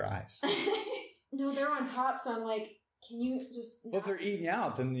down over their eyes. No, they're on top, so I'm like, can you just... Well, if they're eating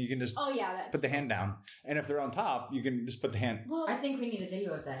out, then you can just put the hand down. And if they're on top, you can just put the hand... Well, I think we need a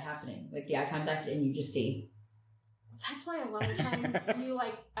video of that happening. Like the eye contact and you just see. That's why a lot of times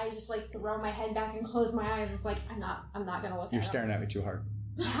I just like throw my head back and close my eyes. It's like, I'm not going to look at You're staring at me too hard.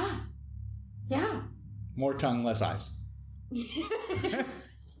 Yeah. Yeah. More tongue, less eyes.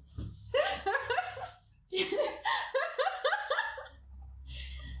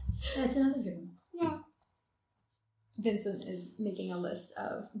 That's another good one. Yeah. Vincent is making a list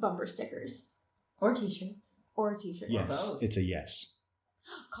of bumper stickers. Or t-shirts. Or t-shirts. Yes, Or both. it's a yes.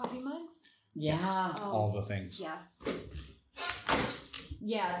 Coffee mugs? Yeah. Yes. Oh, All the things. Yes.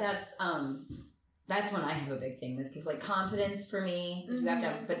 Yeah, that's one I have a big thing with, because like confidence for me, you have to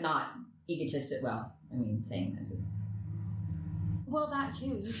have, but not egotistic. Well, I mean, saying that is... Well, that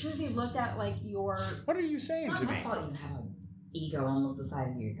too. You should be looked at like your... What are you saying It's to not me? my fault you have an ego almost the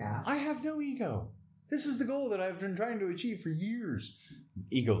size of your cow. I have no ego. This is the goal that I've been trying to achieve for years.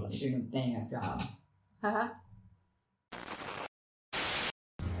 Egoless. You're doing a bang-up job. Uh-huh.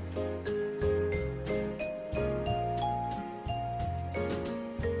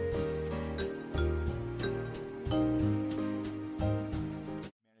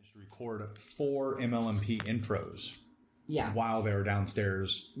 Managed to record 4 MLMP intros Yeah. while they were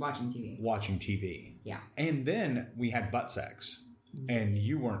downstairs Watching TV. watching TV. Yeah. And then we had butt sex, and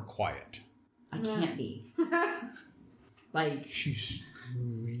you weren't quiet. I can't be. Like, She's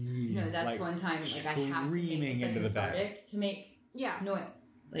screaming. no, that's like, one time, like, I have to screaming make into the bed. to make Yeah. noise.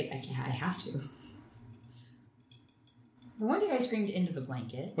 Like, I have to. The one day I screamed into the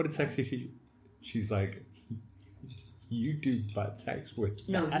blanket. What did Sexy teach you? She's like, you do butt sex with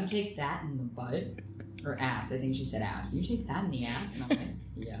No, that? you take that in the butt. Or ass. I think she said ass. You take that in the ass? And I'm like,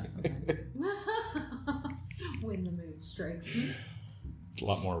 yeah, sometimes. When the mood strikes me. It's a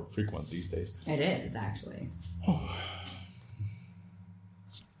lot more frequent these days. It is, actually.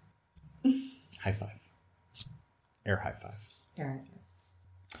 High five. Air high five. Alright.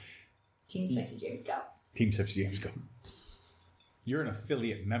 Team Sexy James, go. Team Sexy James, go. You're an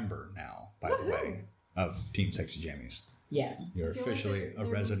affiliate member now, by the way, of Team Sexy Jammies. Yes. You're I feel officially like a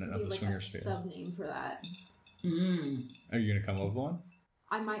resident of the swinger sphere. Sub name for that. Are you going to come up with one?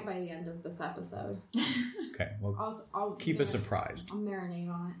 I might by the end of this episode. Okay, well, I'll keep us surprised. I'll marinate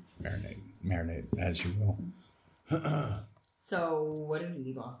on it. Marinate as you will. So, what did we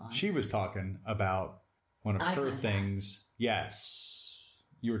leave off on? She was talking about one of Eye her contact. things. Yes.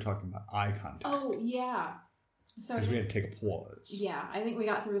 You were talking about eye contact. Oh, yeah. So Because we had to take a pause. yeah, I think we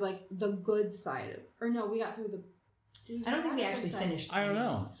got through like the good side of, or no, we got through the. I don't think we actually finished. I don't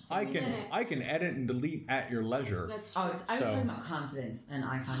know. I We can didn't. I can edit and delete at your leisure. That's Oh, true. I was So- talking about confidence and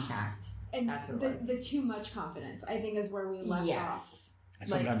eye contact. And That's what it was. the too much confidence, I think, is where we left off. Yes.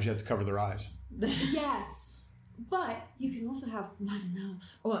 Sometimes you have to cover their eyes. Yes, but you can also have not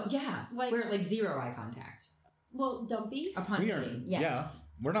enough. Well, yeah. Like- We're like zero eye contact. Well, dumpy. Upon We are, meeting. Yes.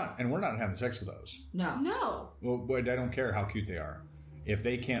 yeah. We're not having sex with those. No. No. Well, but I don't care how cute they are. If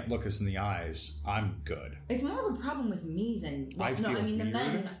they can't look us in the eyes, I'm good. It's more of a problem with me than... Well, I no, feel I mean, the weird.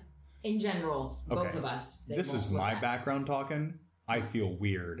 men, in general, both Okay. of us. they This won't is look my at. background talking. I feel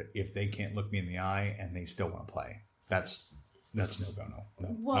weird if they can't look me in the eye and they still want to play. That's no go.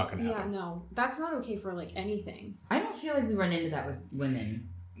 No, Well, not gonna yeah, happen. no, that's not okay for like anything. I don't feel like we run into that with women.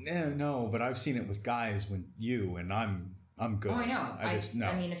 No, but I've seen it with guys with you, and I'm good. Oh, I know. I just know.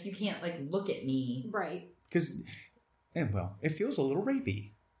 I mean, if you can't, like, look at me... Right. Because, well, it feels a little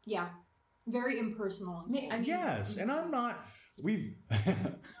rapey. Yeah. Very impersonal. I mean, Yes, and I'm not. We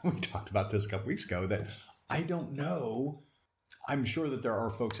talked about this a couple weeks ago that I don't know. I'm sure that there are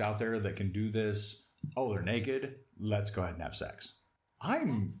folks out there that can do this. Oh, they're naked. Let's go ahead and have sex. That's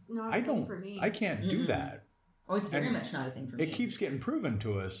not a I thing don't. for me. I can't do that. Oh, it's very And much not a thing for me. It keeps getting proven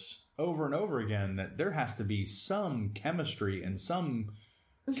to us over and over again that there has to be some chemistry and some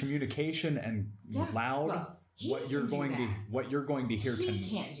communication and loud. Well, what you're going to hear tonight.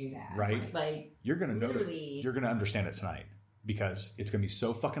 He can't do that, right? Like you're going to know. You're going to understand it tonight because it's going to be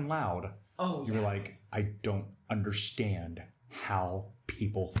so fucking loud. Oh, you're like, I don't understand how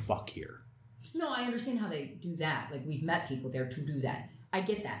people fuck here. No, I understand how they do that. Like we've met people there to do that. I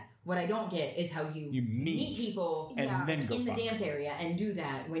get that. What I don't get is how you meet people and then go in the fuck. dance area and do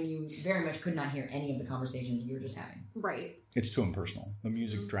that when you very much could not hear any of the conversation that you were just having. Right. It's too impersonal. The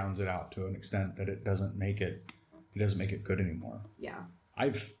music drowns it out to an extent that it doesn't make it good anymore. Yeah.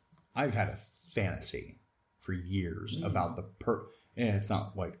 I've had a fantasy for years about it's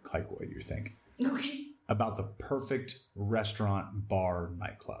not like what you think. Okay. About the perfect restaurant, bar,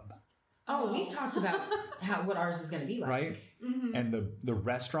 nightclub. Oh, we've talked about what ours is going to be like. Right? Mm-hmm. And the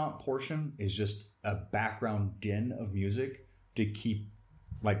restaurant portion is just a background din of music to keep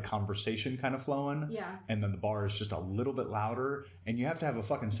like conversation kind of flowing. Yeah. And then the bar is just a little bit louder. And you have to have a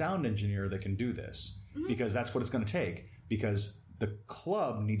fucking sound engineer that can do this because that's what it's going to take. Because the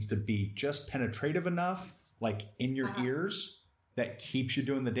club needs to be just penetrative enough, like in your ears, that keeps you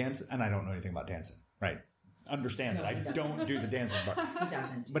doing the dance. And I don't know anything about dancing, right? Understand that I don't do the dancing part. He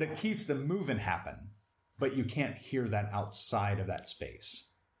doesn't. But it keeps the moving happen. But you can't hear that outside of that space.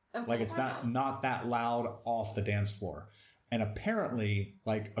 Okay. Like it's not that loud off the dance floor. And apparently,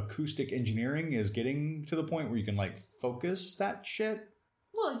 like acoustic engineering is getting to the point where you can like focus that shit.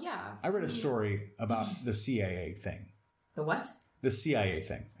 Well, yeah. I read a story about the CIA thing. The what? The CIA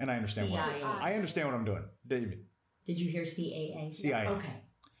thing. And I understand CIA. I understand what I'm doing. David. Did you hear CAA? CIA. Okay.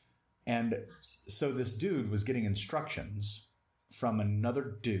 And so this dude was getting instructions from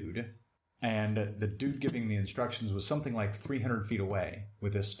another dude. And the dude giving the instructions was something like 300 feet away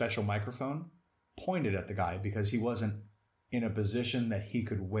with a special microphone pointed at the guy because he wasn't in a position that he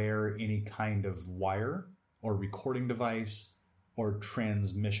could wear any kind of wire or recording device or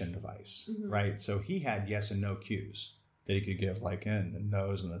transmission device, right? So he had yes and no cues that he could give, like in the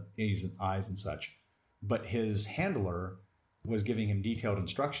nose and the E's and I's and such. But his handler was giving him detailed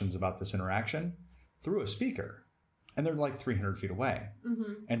instructions about this interaction through a speaker. And they're like 300 feet away.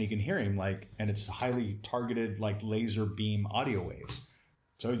 Mm-hmm. And you can hear him and it's highly targeted, like laser beam audio waves.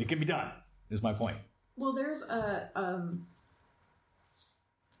 So it can be done, is my point. Well, there's a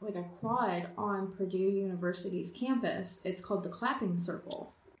quad on Purdue University's campus. It's called the clapping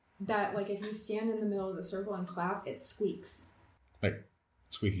circle. That, like, if you stand in the middle of the circle and clap, it squeaks. Like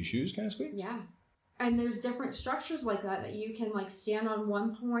squeaky shoes kind of squeaks? Yeah. And there's different structures like that you can, like, stand on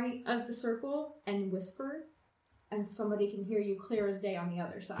one point of the circle and whisper, and somebody can hear you clear as day on the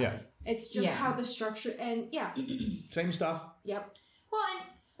other side. Yeah. It's just how the structure, and Same stuff. Yep. Well,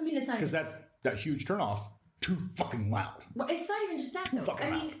 I mean, it's not because that huge turnoff, too fucking loud. Well, it's not even just that though. I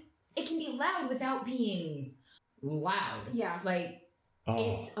mean, it can be loud without being loud. Yeah. Like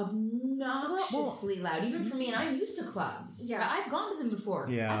it's obnoxiously loud, even for me. And I'm used to clubs. Yeah, I've gone to them before.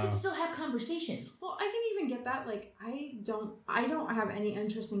 Yeah, I can still have conversations. Well, I can even get that. Like, I don't have any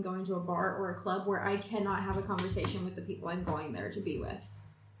interest in going to a bar or a club where I cannot have a conversation with the people I'm going there to be with.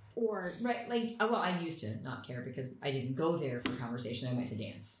 Or I used to not care because I didn't go there for conversation. I went to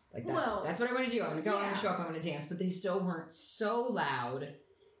dance. Like that's what I want to do. I'm gonna go. I'm gonna show up. I'm gonna dance. But they still weren't so loud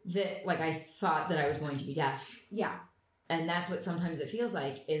that I thought that I was going to be deaf. Yeah. And that's what sometimes it feels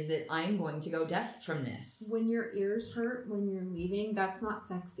like, is that I'm going to go deaf from this. When your ears hurt when you're leaving, that's not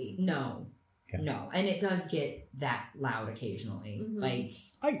sexy. No. Yeah. No. And it does get that loud occasionally.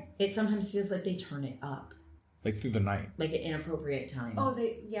 Mm-hmm. It sometimes feels like they turn it up. Like through the night. Like at inappropriate times. Oh,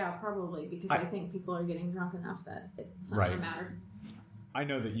 probably. Because I think people are getting drunk enough that it's not going to matter. I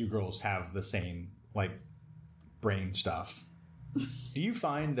know that you girls have the same, brain stuff. Do you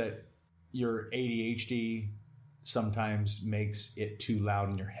find that your ADHD sometimes makes it too loud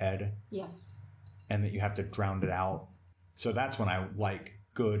in your head? Yes. And that you have to drown it out? So that's when I like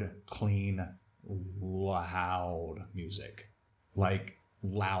good, clean, loud music.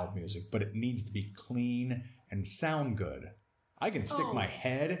 Loud music, but it needs to be clean and sound good. I can stick my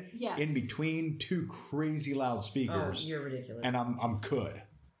head in between two crazy loud speakers. Oh, you're ridiculous. And I'm good.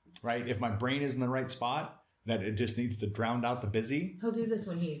 Right? If my brain is in the right spot, that it just needs to drown out the busy. He'll do this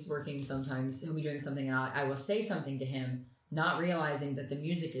when he's working sometimes. He'll be doing something and I will say something to him, not realizing that the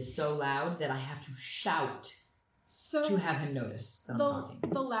music is so loud that I have to shout to have him notice that I'm talking.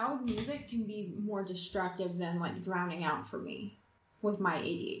 The loud music can be more distractive than drowning out for me with my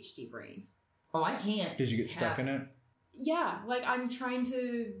ADHD brain. Oh, I can't. Did you get stuck in it? Yeah, I'm trying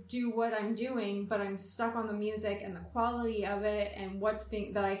to do what I'm doing, but I'm stuck on the music and the quality of it and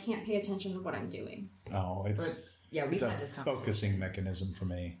that I can't pay attention to what I'm doing. Oh, it's Yeah, we've it's had a this conversation. focusing mechanism for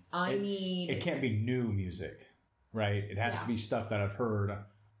me. It can't be new music, right? It has to be stuff that I've heard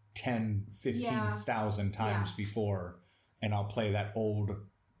 10, 15,000 times before, and I'll play that old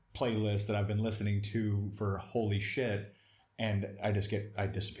playlist that I've been listening to for holy shit, and I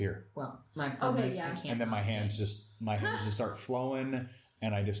disappear. Well, my problem is I can't. And then my hands just start flowing,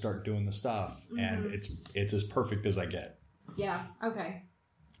 and I just start doing the stuff, and it's as perfect as I get. Yeah. Okay.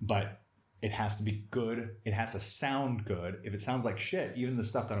 But it has to be good. It has to sound good. If it sounds like shit, even the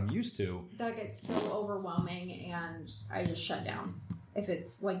stuff that I'm used to, that gets so overwhelming, and I just shut down. If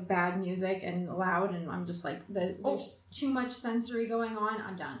it's like bad music and loud, and I'm just like, there's too much sensory going on,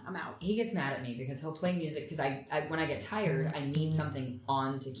 I'm done. I'm out. He gets mad at me because he'll play music because I when I get tired, I need something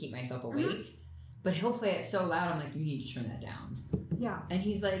on to keep myself awake. But he'll play it so loud, I'm like, you need to turn that down. Yeah. And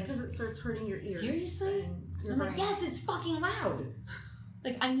he's like, because it starts hurting your ears. Seriously? I'm like, yes, it's fucking loud.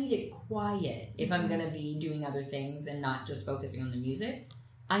 Like, I need it quiet if I'm going to be doing other things and not just focusing on the music.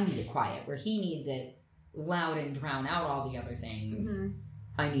 I need it quiet, where he needs it loud and drown out all the other things.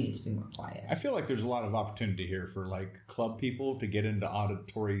 I need it to be more quiet. I feel like there's a lot of opportunity here for like club people to get into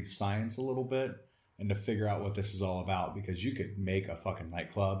auditory science a little bit and to figure out what this is all about, because you could make a fucking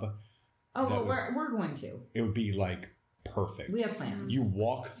nightclub. Oh, well, we're going to. It would be like perfect. We have plans. You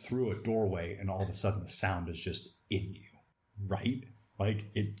walk through a doorway and all of a sudden the sound is just in you, right? Like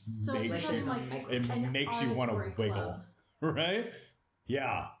it makes you want to wiggle, right?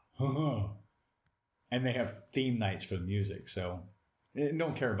 Yeah. And they have theme nights for the music, so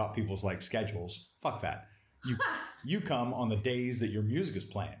don't care about people's like schedules. Fuck that. You come on the days that your music is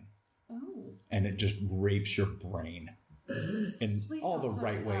playing, and it just rapes your brain in all the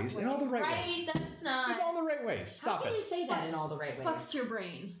right ways. In all the right ways. That's not. In all the right ways. Stop it. How can you say that in all the right ways? Fucks your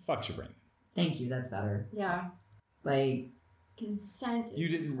brain. Fucks your brain. Thank you. That's better. Yeah. Like consent. You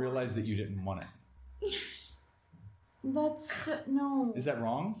didn't realize that you didn't want it. That's no. Is that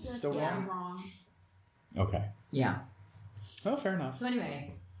wrong? That's Still wrong? Wrong. Okay. Yeah. Oh, fair enough. So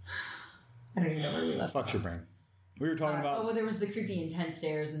anyway, I don't even know where we left. Fucks your brain. We were talking about. Oh, well, there was the creepy intense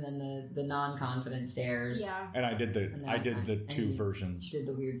stares, and then the non-confident stares. Yeah. And I did the two versions. Did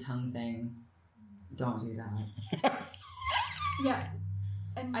the weird tongue thing. Don't do that. Yeah.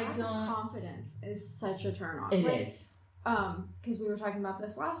 And confidence is such a turn off. It is. Because we were talking about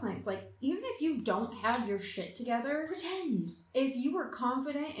this last night. It's like, even if you don't have your shit together, pretend. If you are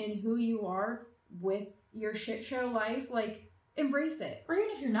confident in who you are with your shit show life, like, embrace it. Or even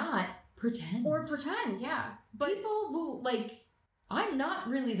if you're not, pretend. Or pretend, yeah. But people will, like, I'm not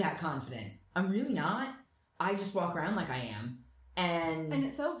really that confident. I'm really not. I just walk around like I am. And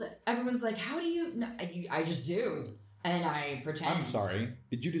it sells it. Everyone's like, how do you... No, I just do. And I pretend. I'm sorry.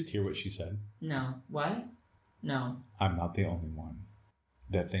 Did you just hear what she said? No. What? No. I'm not the only one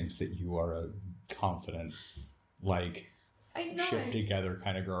that thinks that you are a confident, like, shit together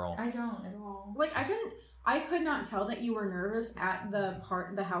kind of girl. I don't at all. Like, I could not tell that you were nervous at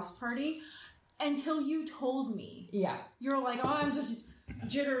the house party until you told me. Yeah. You're like, oh, I'm just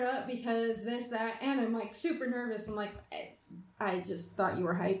jittered up because this, that, and I'm like super nervous. I'm like, I just thought you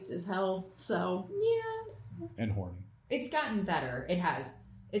were hyped as hell. So yeah. And horny. It's gotten better. It has.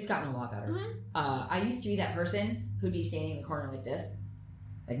 It's gotten a lot better. Mm-hmm. I used to be that person who'd be standing in the corner like this,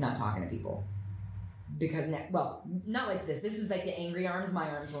 like not talking to people. Because, not like this. This is like the angry arms. My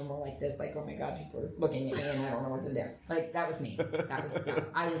arms were more like this, like, oh my God, people are looking at me and I don't know what to do. Like, that was me. I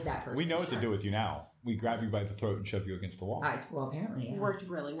was that person. We know what to do with you now. We grab you by the throat and shove you against the wall. Well, apparently, yeah. It worked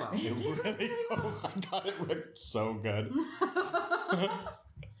really well. Oh my God, it worked so good.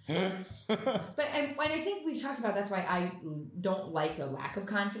 But and I think we've talked about that's why I don't like a lack of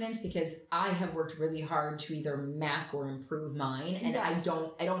confidence, because I have worked really hard to either mask or improve mine, and yes.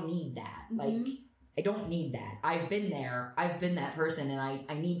 I don't need that. Mm-hmm. Like, I don't need that. I've been there. I've been that person, and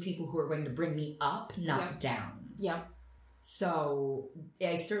I need people who are going to bring me up, not down. Yeah. So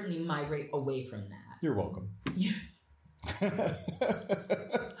I certainly migrate away from that. You're welcome. Yeah.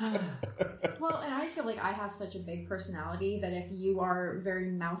 Well, and I feel like I have such a big personality that if you are very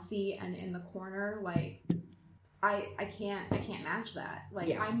mousy and in the corner, like I can't match that.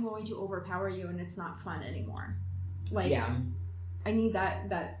 Like I'm going to overpower you, and it's not fun anymore. Like I need that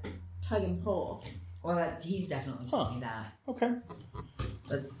tug and pull. Well, he's definitely telling me that. Okay.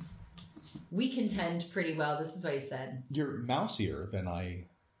 We contend pretty well. This is what he said. You're mousier than I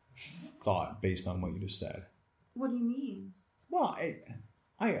thought based on what you just said. What do you mean? Well,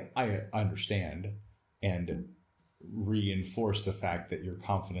 I understand and reinforce the fact that your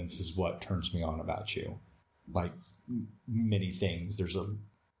confidence is what turns me on about you. Like many things, there's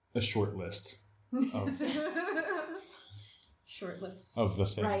a short list of short list of the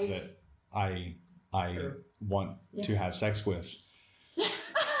things that I I want to have sex with.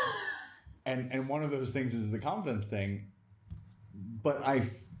 And one of those things is the confidence thing. But I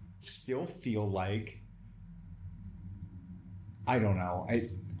still feel like, I don't know,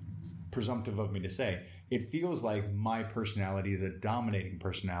 presumptive of me to say, it feels like my personality is a dominating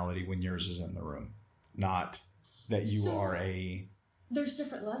personality when yours is in the room. Not that you are a... There's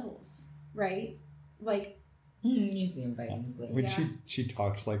different levels, right? Like... You seem biting. When she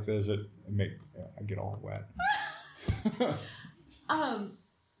talks like this, I get all wet.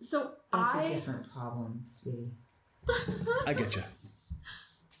 So That's a different problem, sweetie. I get you.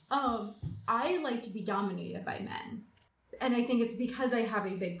 I like to be dominated by men. And I think it's because I have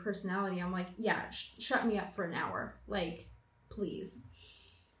a big personality. I'm like, yeah, shut me up for an hour. Like, please.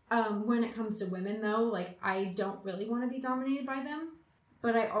 When it comes to women, though, like, I don't really want to be dominated by them.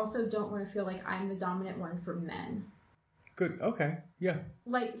 But I also don't want to feel like I'm the dominant one for men. Good. Okay. Yeah.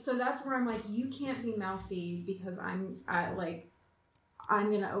 Like, so that's where I'm like, you can't be mousy because I'm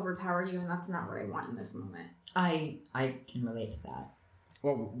going to overpower you, and that's not what I want in this moment. I can relate to that.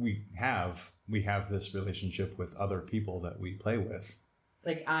 Well, we have this relationship with other people that we play with.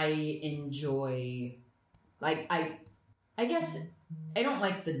 Like, I enjoy, like, I guess I don't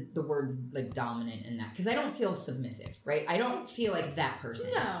like the words, like, dominant in that, because I don't feel submissive, right? I don't feel like that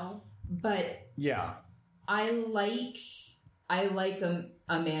person. No. But yeah, I like a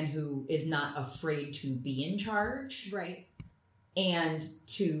man who is not afraid to be in charge. Right. And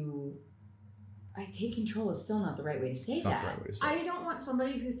to... I take control is still not the right way to say it's that. Not the right way to say I don't want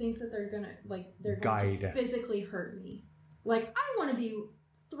somebody who thinks that they're going to guide, physically hurt me. Like, I want to be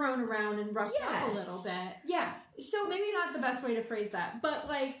thrown around and roughed up a little bit. Yeah. So maybe not the best way to phrase that, but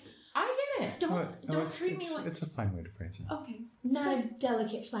like, I get it. Don't treat me like... It's a fine way to phrase it. Okay. Not a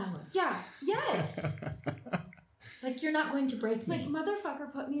delicate flower. Yeah. Yes. Like, you're not going to break me. Like,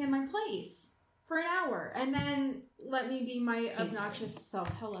 motherfucker, put me in my place for an hour and then let me be my obnoxious self.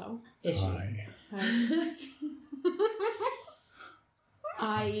 Hello. Issues.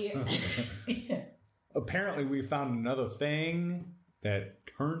 Apparently we found another thing that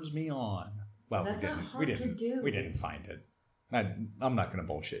turns me on. Well, that's not hard to do. We didn't find it. I'm not going to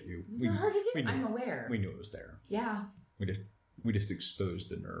bullshit you. It's not hard to do. I'm aware. We knew it was there. Yeah. We just exposed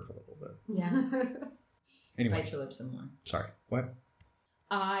the nerve a little bit. Yeah. Anyway. Bite your lips some more. Sorry. What?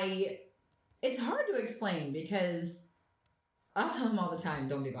 It's hard to explain because I'll tell him all the time,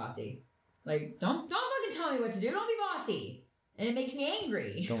 don't be bossy. Like, don't fucking tell me what to do. Don't be bossy. And it makes me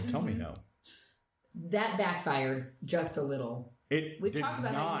angry. Don't tell me no. That backfired just a little. We've talked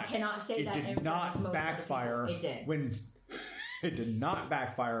about how you cannot say that in front of most backfire. It did. It did not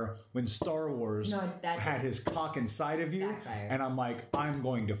backfire when Star Wars had his cock inside of you. Backfired. And I'm like, I'm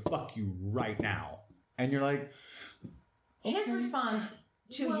going to fuck you right now. And you're like... His response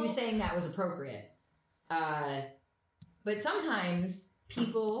to you saying that was appropriate. But sometimes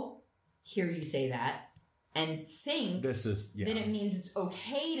people hear you say that and think that it means it's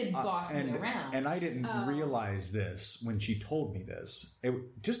okay to boss me around. And I didn't realize this when she told me this.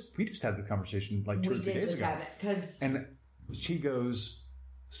 We just had the conversation like 2 or 3 days ago. And she goes,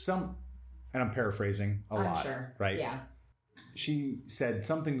 and I'm paraphrasing a lot, sure. right? Yeah. She said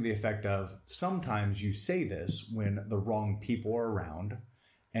something to the effect of, sometimes you say this when the wrong people are around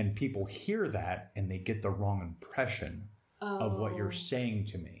and people hear that and they get the wrong impression of what you're saying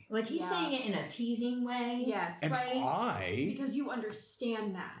to me. Like he's saying it in a teasing way. Yes. And right? Because you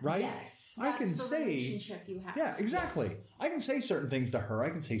understand that. Right? Yes. I can say... relationship you have. Yeah, exactly. Yeah. I can say certain things to her. I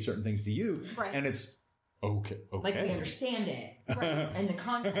can say certain things to you. Right. And it's okay. Like we understand it. Right. And the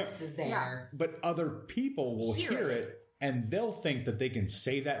context is there. Yeah. But other people will hear it and they'll think that they can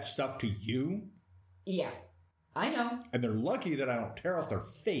say that stuff to you. Yeah. I know. And they're lucky that I don't tear off their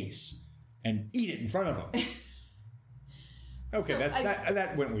face and eat it in front of them. Okay, so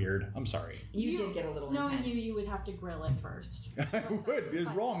that went weird. I'm sorry. You did get a little intense. Knowing you would have to grill it first. I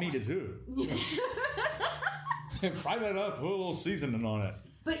would. Raw meat is who? Fry that up, put a little seasoning on it.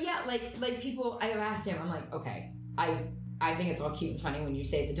 But yeah, like people, I have asked him, I'm like, okay, I think it's all cute and funny when you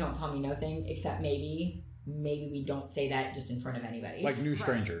say the don't tell me no thing, except maybe we don't say that just in front of anybody. Like new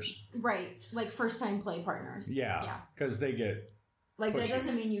strangers. Right. Like first time play partners. Yeah. Because they get... Like, that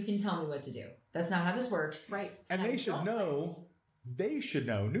doesn't mean you can tell me what to do. That's not how this works. Right. And they should know. They should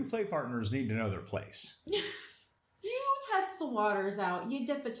know. New play partners need to know their place. You test the waters out. You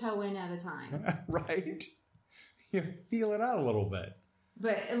dip a toe in at a time. Right? You feel it out a little bit.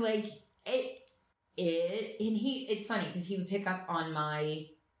 But, like, it's funny because he would pick up on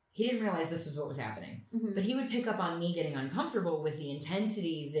he didn't realize this was what was happening. Mm-hmm. But he would pick up on me getting uncomfortable with the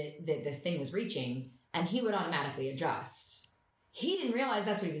intensity that this thing was reaching, and he would automatically adjust. he didn't realize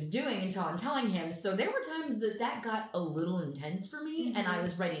that's what he was doing until I'm telling him. So there were times that got a little intense for me, and I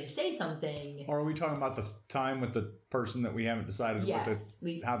was ready to say something. Or are we talking about the time with the person that we haven't decided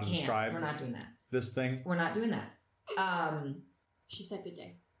how to describe? We're not doing that. This thing? We're not doing that. She said good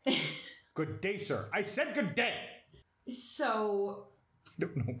day. Good day, sir. I said good day. So... I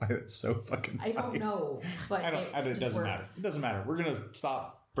don't know why that's so fucking I don't know, but it doesn't matter. It doesn't matter. We're going to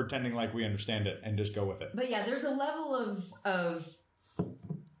stop pretending like we understand it and just go with it. But yeah, there's a level of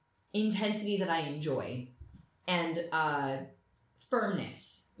intensity that I enjoy, and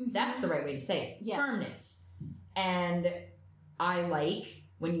firmness. That's the right way to say it. Yes. Firmness. And I like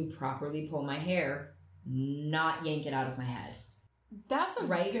when you properly pull my hair, not yank it out of my head. That's a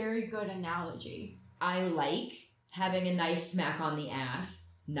very good analogy. I like having a nice smack on the ass,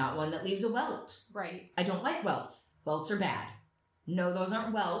 not one that leaves a welt. Right. I don't like welts. Welts are bad. No, those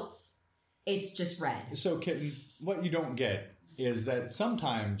aren't welts. It's just red. So, Kitten, what you don't get is that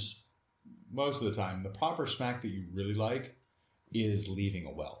sometimes, most of the time, the proper smack that you really like is leaving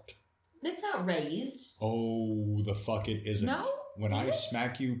a welt. It's not raised. Oh, the fuck it isn't. No? When I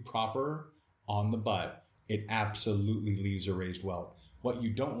smack you proper on the butt, it absolutely leaves a raised welt. What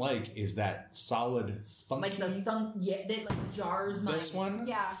you don't like is that solid, funky... Like the thump, yeah, that like jars my this one?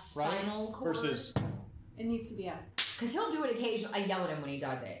 Yeah. spinal cord. Versus... It needs to be a... Because he'll do it occasionally. I yell at him when he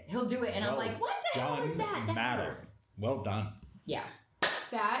does it. He'll do it, and I'm like, what the hell was that? That matter. hurt. Well done. Yeah.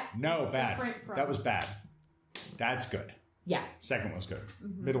 That No, bad. From... That was bad. That's good. Yeah. Second was good.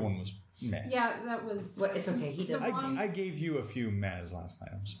 Middle one was meh. Yeah, that was... Well, it's okay. He does. I gave you a few mehs last night.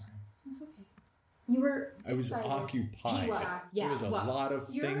 I'm sorry. It's okay. You were I was excited. occupied. He was. Yeah. There was a lot of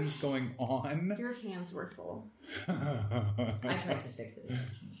things going on. Your hands were full. I tried to fix it.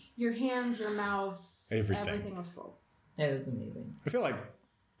 Your hands, your mouth, Everything. everything was full. It was amazing. I feel like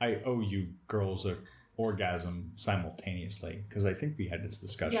I owe you girls an orgasm simultaneously because I think we had this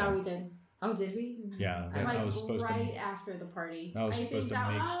discussion. Yeah, we did. Oh, did we? Yeah, that Like I was supposed right to. after the party. I was supposed to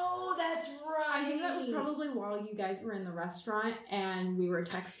make. Oh, that's right. I think that was probably while you guys were in the restaurant and we were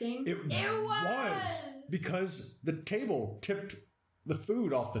texting. It was because the table tipped the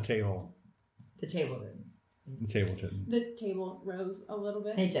food off the table. The table did. The table didn't. The table rose a little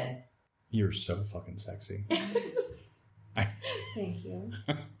bit. It did. You're so fucking sexy. Thank you.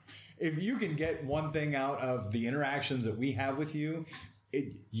 If you can get one thing out of the interactions that we have with you,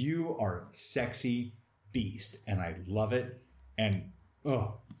 you are sexy beast, and I love it. And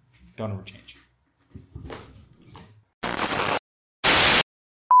don't ever change.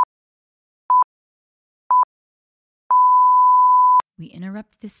 We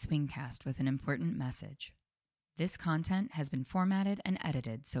interrupt this swingcast with an important message. This content has been formatted and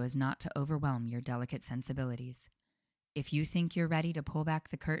edited so as not to overwhelm your delicate sensibilities. If you think you're ready to pull back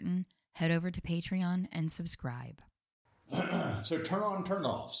the curtain, head over to Patreon and subscribe. So turn on, turn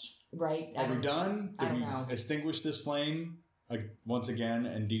offs. Right. Are we done? I Did don't we know. extinguish this flame once again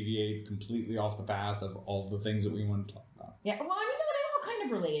and deviate completely off the path of all the things that we want to talk about? Yeah. Well, I mean, they're all kind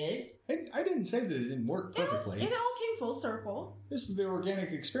of related. I didn't say that it didn't work perfectly. It all came full circle. This is the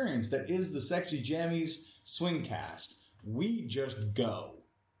organic experience that is the Sexy Jammies Swingcast. We just go,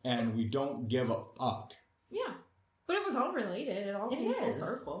 and we don't give a fuck. Yeah. But it was all related. It all came full is.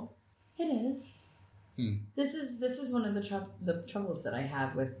 circle. It is. This is one of the troubles that I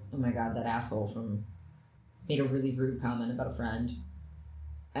have with, oh my god, that asshole made a really rude comment about a friend.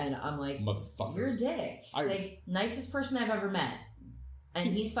 And I'm like, Motherfucker. you're a dick. Like, nicest person I've ever met. And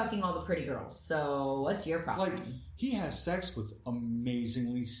he's fucking all the pretty girls. So what's your problem? Like, he has sex with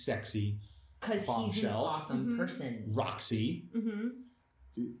amazingly sexy Because he's an awesome person. Roxy. Mm-hmm.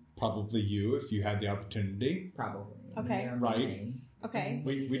 Probably you, if you had the opportunity. Probably. Okay. They're Right. amazing. Okay.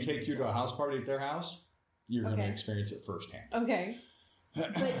 We take you to a house party at their house. You're going to Okay. experience it firsthand. Okay.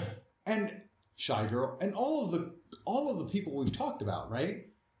 And Shy Girl, and all of the people we've talked about, right?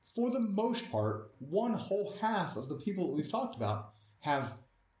 For the most part, one whole half of the people that we've talked about have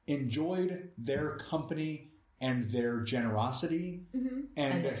enjoyed their company and their generosity. Mm-hmm.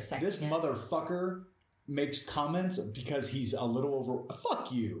 And their this sexiness. motherfucker makes comments because he's a little over.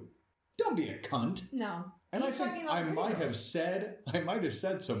 Fuck you! Don't be a cunt. No. And He's I think fucking all I pretty might girls. have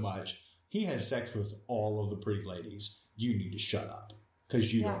said so much. He has sex with all of the pretty ladies. You need to shut up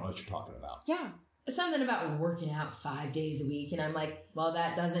because you don't know what you're talking about. Yeah. Something about working out 5 days a week, and I'm like, well,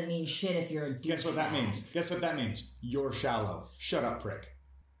 that doesn't mean shit if you're a douchebag. Guess what that means? Guess what that means? You're shallow. Shut up, prick.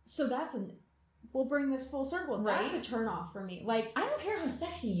 So we'll bring this full circle. Right? That's a turnoff for me. Like, I don't care how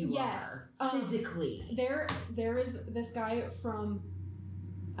sexy you Yes. are physically. there is this guy from,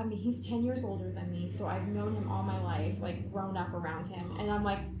 I mean, he's 10 years older than me, so I've known him all my life, like, grown up around him. And I'm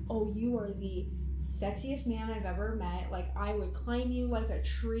like, oh, you are the sexiest man I've ever met. Like, I would climb you like a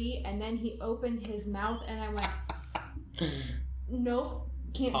tree, and then he opened his mouth, and I went, nope,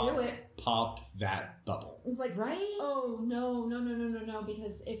 can't do it. Popped that bubble. It's like, right? Oh, no,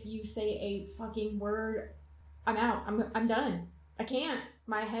 because if you say a fucking word, I'm out. I'm done. I can't.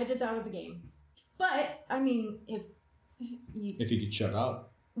 My head is out of the game. But, I mean, if you could shut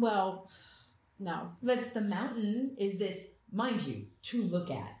up. Well, no. That's the mountain is this, mind you, to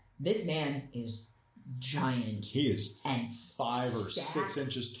look at. This man is giant. He is and 5 or 6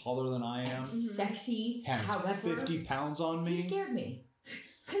 inches taller than I am. Sexy. Has however, 50 pounds on me. He scared me.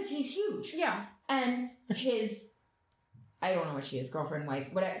 Because he's huge. Yeah. And his, I don't know what she is, girlfriend, wife,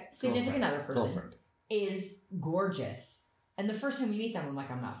 whatever, significant other person is gorgeous. And the first time you meet them, I'm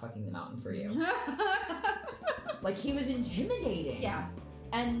like, I'm not fucking the mountain for you. Like, he was intimidating. Yeah.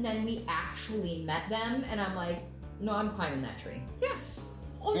 And then we actually met them, and I'm like, no, I'm climbing that tree. Yeah.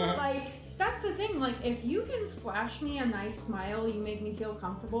 Or like, that's the thing. Like, if you can flash me a nice smile, you make me feel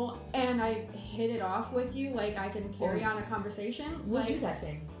comfortable, and I hit it off with you, like I can carry on a conversation. We'll do that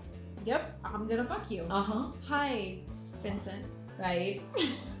thing. Yep, I'm gonna fuck you. Hi, Vincent. Right.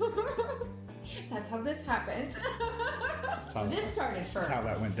 That's how this happened. This started first. That's how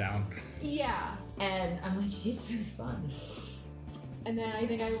that went down. Yeah. And I'm like, she's really fun. And then I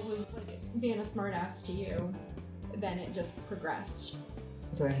think I was like being a smartass to you. Then it just progressed.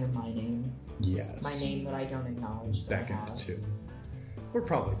 So I hear my name. Yes. My name that I don't acknowledge. Back into 2. We're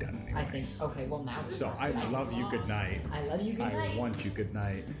probably done anyway. I think. Okay, well now. So I love you. Good night. I love you. Good night. I want you. Good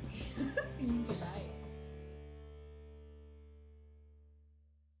night. Goodbye.